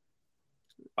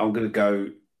 I'm going to go.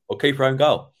 Or keeper own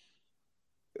goal.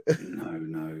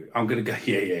 No. I'm going to go.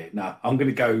 Yeah. No, I'm going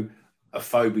to go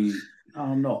Afobe. No,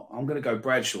 I'm not. I'm going to go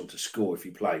Bradshaw to score if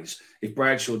he plays. If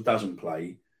Bradshaw doesn't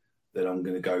play, then I'm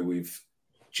going to go with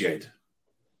Jed.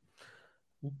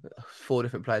 4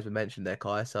 different players were mentioned there,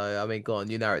 Kai. So, I mean, go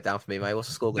on. You narrow it down for me, mate. What's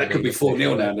the score going to be? That could be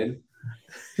 4-0 now,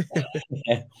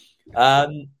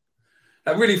 then.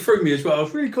 That really threw me as well. I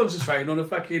was really concentrating on a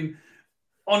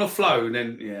flow, and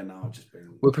then I've just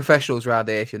been. We're professionals around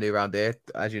here. If you're new around here,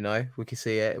 as you know, we can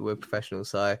see it. We're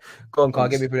professionals. So, go on, Kai.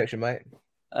 Give me a prediction, mate.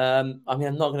 I mean,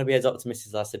 I'm not going to be as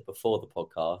optimistic as I said before the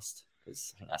podcast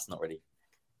because I think that's not really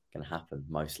going to happen,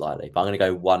 most likely. But I'm going to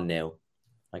go 1-0.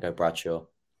 I go Bradshaw.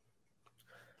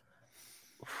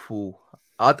 Ooh.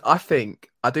 I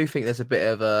do think there's a bit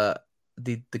of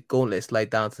the gauntlet's laid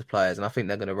down to the players, and I think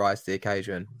they're going to rise to the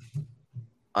occasion.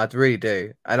 I really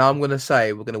do. And I'm going to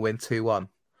say we're going to win 2-1.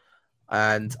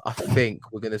 And I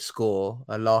think we're going to score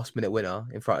a last-minute winner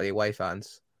in front of the away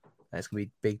fans. And it's going to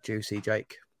be big, juicy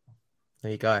Jake.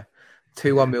 There you go.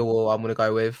 2-1 Millwall, I'm going to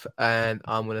go with. And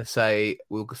I'm going to say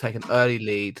we'll take an early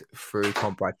lead through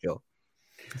Tom Bradshaw.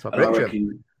 That's my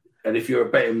prediction. And if you're a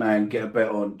betting man, get a bet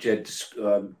on Jake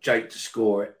to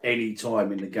score at any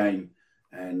time in the game.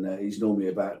 And he's normally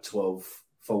about 12,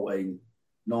 14,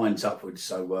 9s upwards.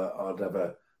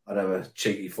 So I'd have a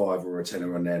cheeky 5 or a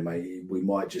tenner on there, mate. We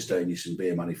might just earn you some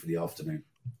beer money for the afternoon.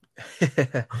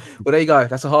 Well, there you go.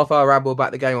 That's a half-hour ramble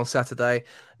about the game on Saturday.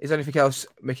 Is there anything else,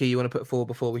 Mickey, you want to put forward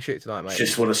before we shoot tonight, mate?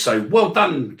 Just want to say well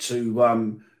done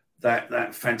to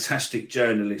that fantastic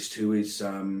journalist who is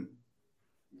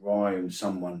Ryan,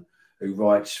 someone who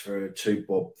writes for a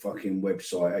 2Bob fucking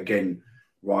website. Again,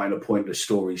 writing a pointless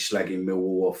story, slagging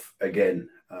Millwall off again.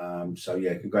 So,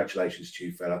 yeah, congratulations to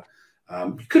you, fella.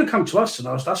 You could have come to us and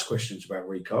asked us questions about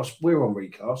Recast. We're on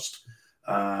Recast.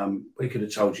 We could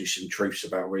have told you some truths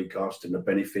about recast and the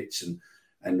benefits and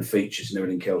the features and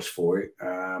everything else for it.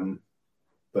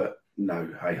 But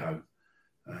no, hey-ho.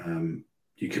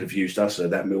 You could have used us,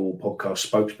 that Millwall podcast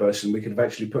spokesperson. We could have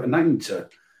actually put a name to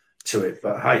it.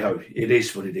 But hey-ho, it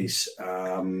is what it is.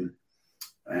 I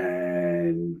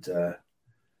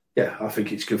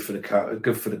think it's good for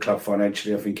the club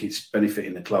financially. I think it's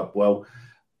benefiting the club well.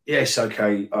 Yes,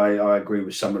 okay, I agree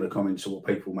with some of the comments or what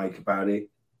people make about it,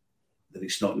 that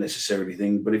it's not necessarily a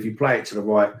thing. But if you play it to the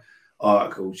right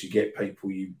articles, you get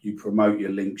people, you promote your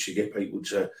links, you get people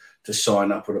to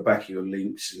sign up on the back of your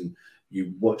links, and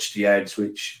you watch the ads,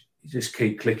 which you just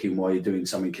keep clicking while you're doing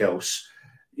something else.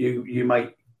 You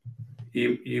make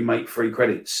free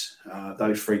credits.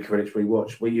 Those free credits we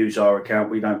watch. We use our account.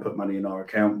 We don't put money in our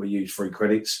account. We use free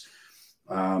credits.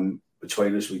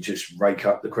 Between us, we just rake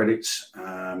up the credits,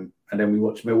 and then we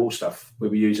watch Millwall stuff.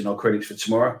 We'll be using our credits for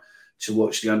tomorrow to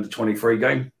watch the under-23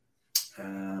 game.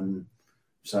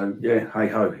 So, yeah,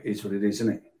 hey-ho, it is what it is,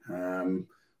 isn't it?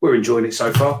 We're enjoying it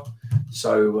so far.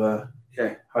 So,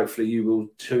 hopefully you will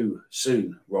too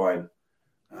soon, Ryan,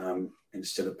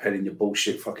 instead of penning your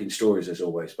bullshit fucking stories as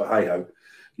always. But hey-ho,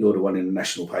 you're the one in the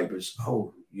national papers.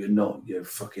 Oh, you're not. You're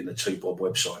fucking the Two Bob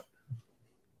website.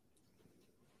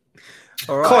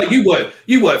 All right. Kai,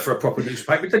 you work for a proper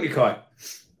newspaper, don't you, Kai?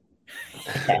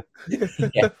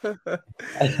 Yeah.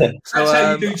 That's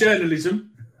how you do journalism.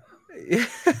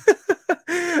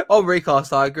 On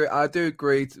recast, I agree. I do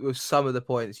agree with some of the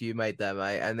points you made there,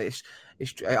 mate. And it's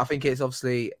I think it's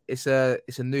obviously it's a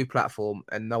new platform,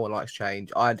 and no one likes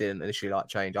change. I didn't initially like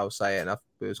change. I will say it, and I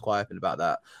was quite open about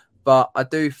that. But I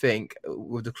do think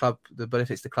with the club, the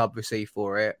benefits the club receive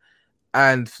for it,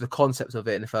 and the concept of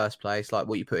it in the first place, like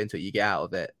what you put into it, you get out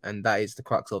of it, and that is the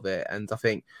crux of it. And I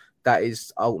think that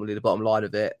is ultimately the bottom line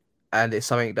of it. And it's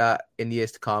something that in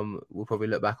years to come, we'll probably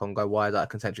look back on and go, why is that a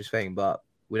contentious thing? But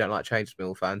we don't like change,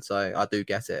 Millwall fans, so I do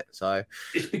get it. So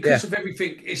it's because of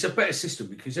everything. It's a better system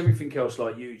because everything else,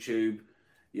 like YouTube,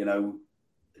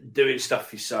 doing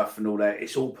stuff yourself and all that,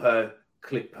 it's all per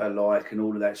click, per like, and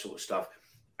all of that sort of stuff.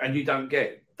 And you don't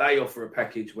get. They offer a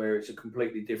package where it's a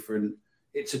completely different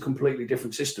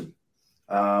system,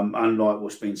 unlike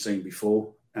what's been seen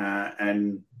before.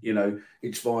 And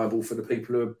it's viable for the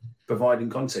people who are providing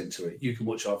content to it. You can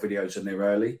watch our videos on there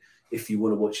early. If you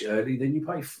want to watch it early, then you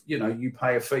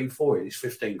pay a fee for it. It's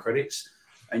 15 credits,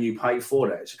 and you pay for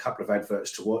that. It's a couple of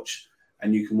adverts to watch,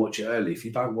 and you can watch it early. If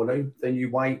you don't want to, then you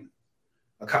wait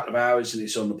a couple of hours and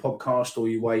it's on the podcast, or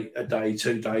you wait a day,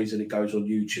 2 days, and it goes on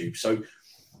YouTube. So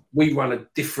we run a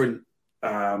different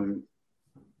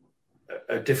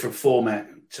format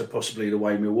to possibly the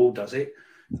way Millwall does it.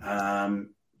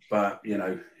 But,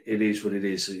 it is what it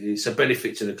is. It's a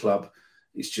benefit to the club.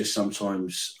 It's just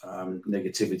sometimes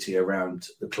negativity around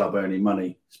the club earning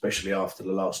money, especially after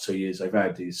the last 2 years they've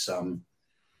had, is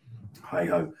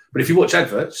hey-ho. But if you watch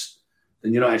adverts,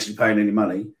 then you're not actually paying any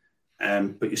money,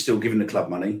 but you're still giving the club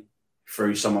money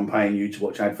through someone paying you to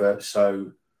watch adverts.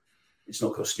 So it's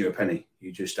not costing you a penny.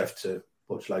 You just have to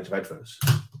watch loads of adverts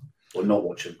or not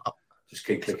watch them. Just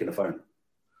keep clicking the phone.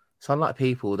 So unlike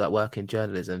people that work in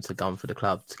journalism to gun for the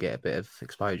club to get a bit of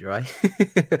exposure, right?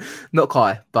 Not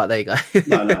Kai, but there you go.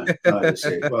 No, that's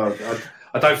it. Well,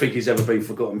 I don't think he's ever been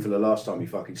forgotten for the last time he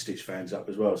fucking stitched fans up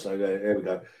as well. So there we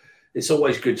go. It's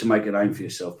always good to make a name for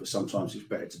yourself, but sometimes it's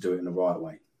better to do it in the right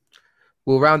way.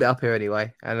 We'll round it up here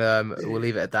anyway, and we'll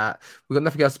leave it at that. We've got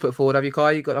nothing else to put forward, have you,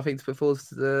 Kai? You got nothing to put forward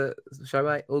to the show,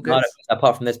 mate? All good? No,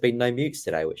 apart from there's been no mutes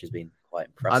today, which has been quite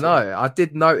impressive. I know. I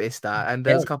did notice that, and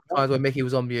there's a couple of times when Mickey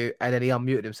was on mute, and then he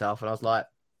unmuted himself, and I was like,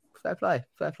 fair play.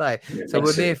 Yeah, so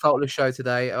we're near faultless show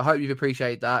today. I hope you've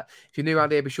appreciated that. If you're new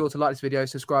around here, be sure to like this video,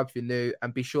 subscribe if you're new,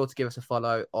 and be sure to give us a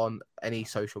follow on any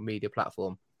social media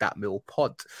platform, That Mill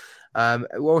Pod.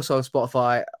 We're also on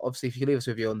Spotify. Obviously, if you can leave us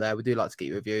a review on there, we do like to get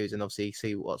your reviews and obviously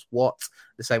see what's what.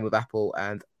 The same with Apple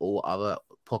and all other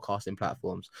podcasting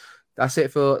platforms. That's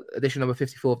it for edition number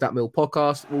 54 of That Mill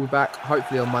Podcast. We'll be back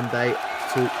hopefully on Monday to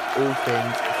talk all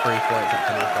things 3 points at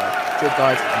Penny. Good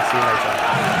guys, and see you later.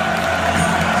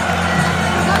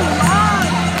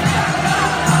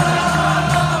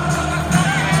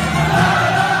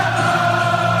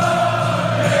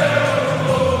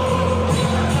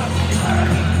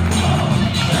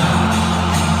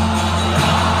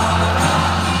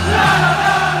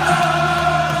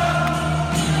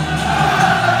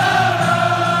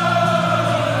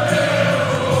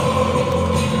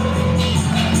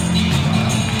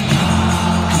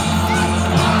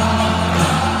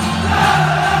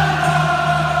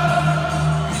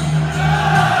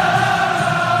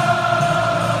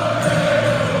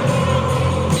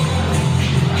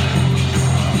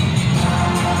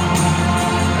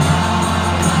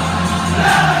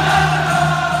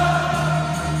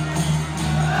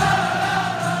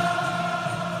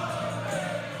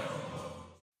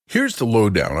 Here's the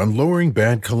lowdown on lowering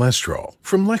bad cholesterol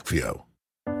from Leqvio.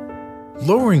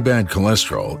 Lowering bad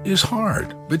cholesterol is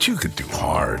hard, but you could do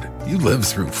hard. You lived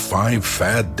through 5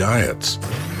 fad diets,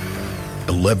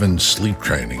 11 sleep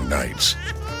training nights,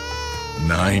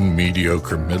 9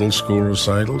 mediocre middle school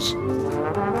recitals,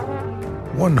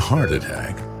 1 heart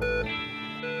attack.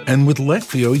 And with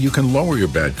Leqvio, you can lower your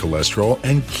bad cholesterol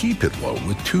and keep it low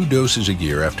with 2 doses a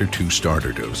year after 2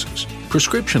 starter doses.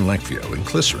 Prescription Leqvio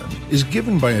inclisiran is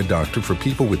given by a doctor for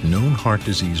people with known heart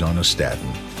disease on a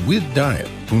statin with diet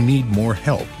who need more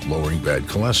help lowering bad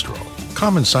cholesterol.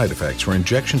 Common side effects are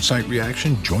injection site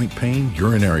reaction, joint pain,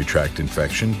 urinary tract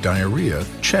infection, diarrhea,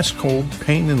 chest cold,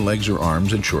 pain in legs or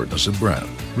arms, and shortness of breath.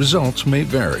 Results may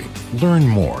vary. Learn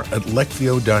more at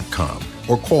Leqvio.com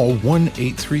or call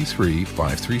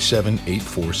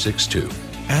 1-833-537-8462.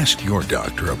 Ask your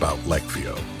doctor about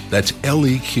Leqvio. That's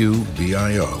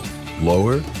Leqvio.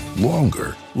 Lower,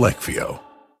 longer, Leqvio.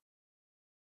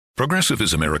 Progressive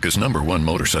is America's #1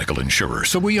 motorcycle insurer,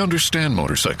 so we understand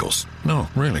motorcycles. No,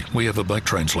 really, we have a bike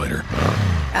translator.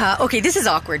 Okay, this is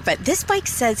awkward, but this bike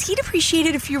says he'd appreciate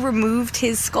it if you removed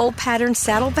his skull pattern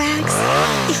saddlebags.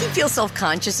 He feels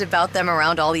self-conscious about them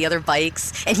around all the other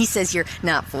bikes, and he says you're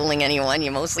not fooling anyone.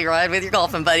 You mostly ride with your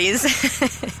golfing buddies.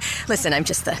 Listen, I'm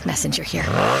just the messenger here.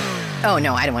 Oh,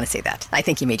 no, I don't want to say that. I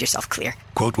think you made yourself clear.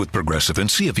 Quote with Progressive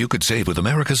and see if you could save with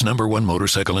America's #1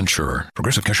 motorcycle insurer.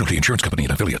 Progressive Casualty Insurance Company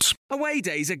and Affiliates. Away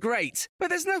days are great, but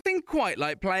there's nothing quite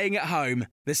like playing at home.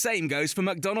 The same goes for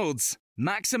McDonald's.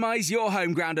 Maximise your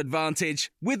home ground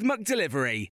advantage with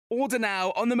McDelivery. Order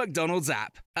now on the McDonald's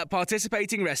app. At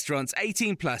participating restaurants,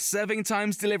 18 plus serving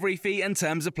times, delivery fee and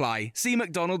terms apply. See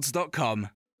mcdonalds.com.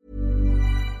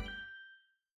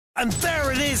 And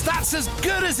there it is, that's as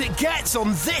good as it gets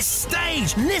on this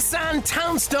stage. Nissan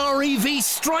Townstar EV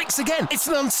strikes again. It's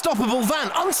an unstoppable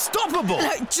van, unstoppable.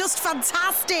 Just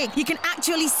fantastic. You can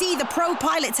actually see the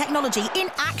ProPilot technology in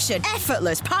action.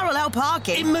 Effortless parallel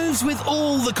parking. It moves with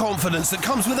all the confidence that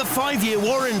comes with a 5-year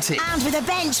warranty. And with a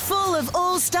bench full of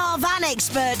all-star van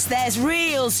experts, there's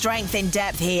real strength in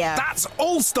depth here. That's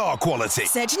all-star quality.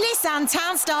 Search Nissan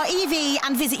Townstar EV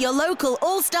and visit your local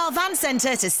all-star van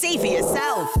centre to see for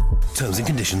yourself. Terms and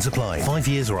conditions apply. 5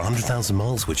 years or 100,000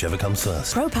 miles, whichever comes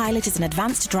first. ProPilot is an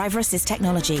advanced driver assist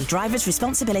technology. Driver's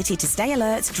responsibility to stay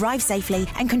alert, drive safely,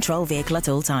 and control vehicle at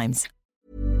all times.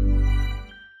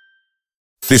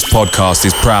 This podcast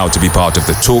is proud to be part of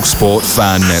the TalkSport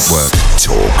Fan Network.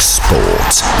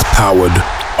 TalkSport. Powered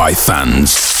by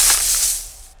fans.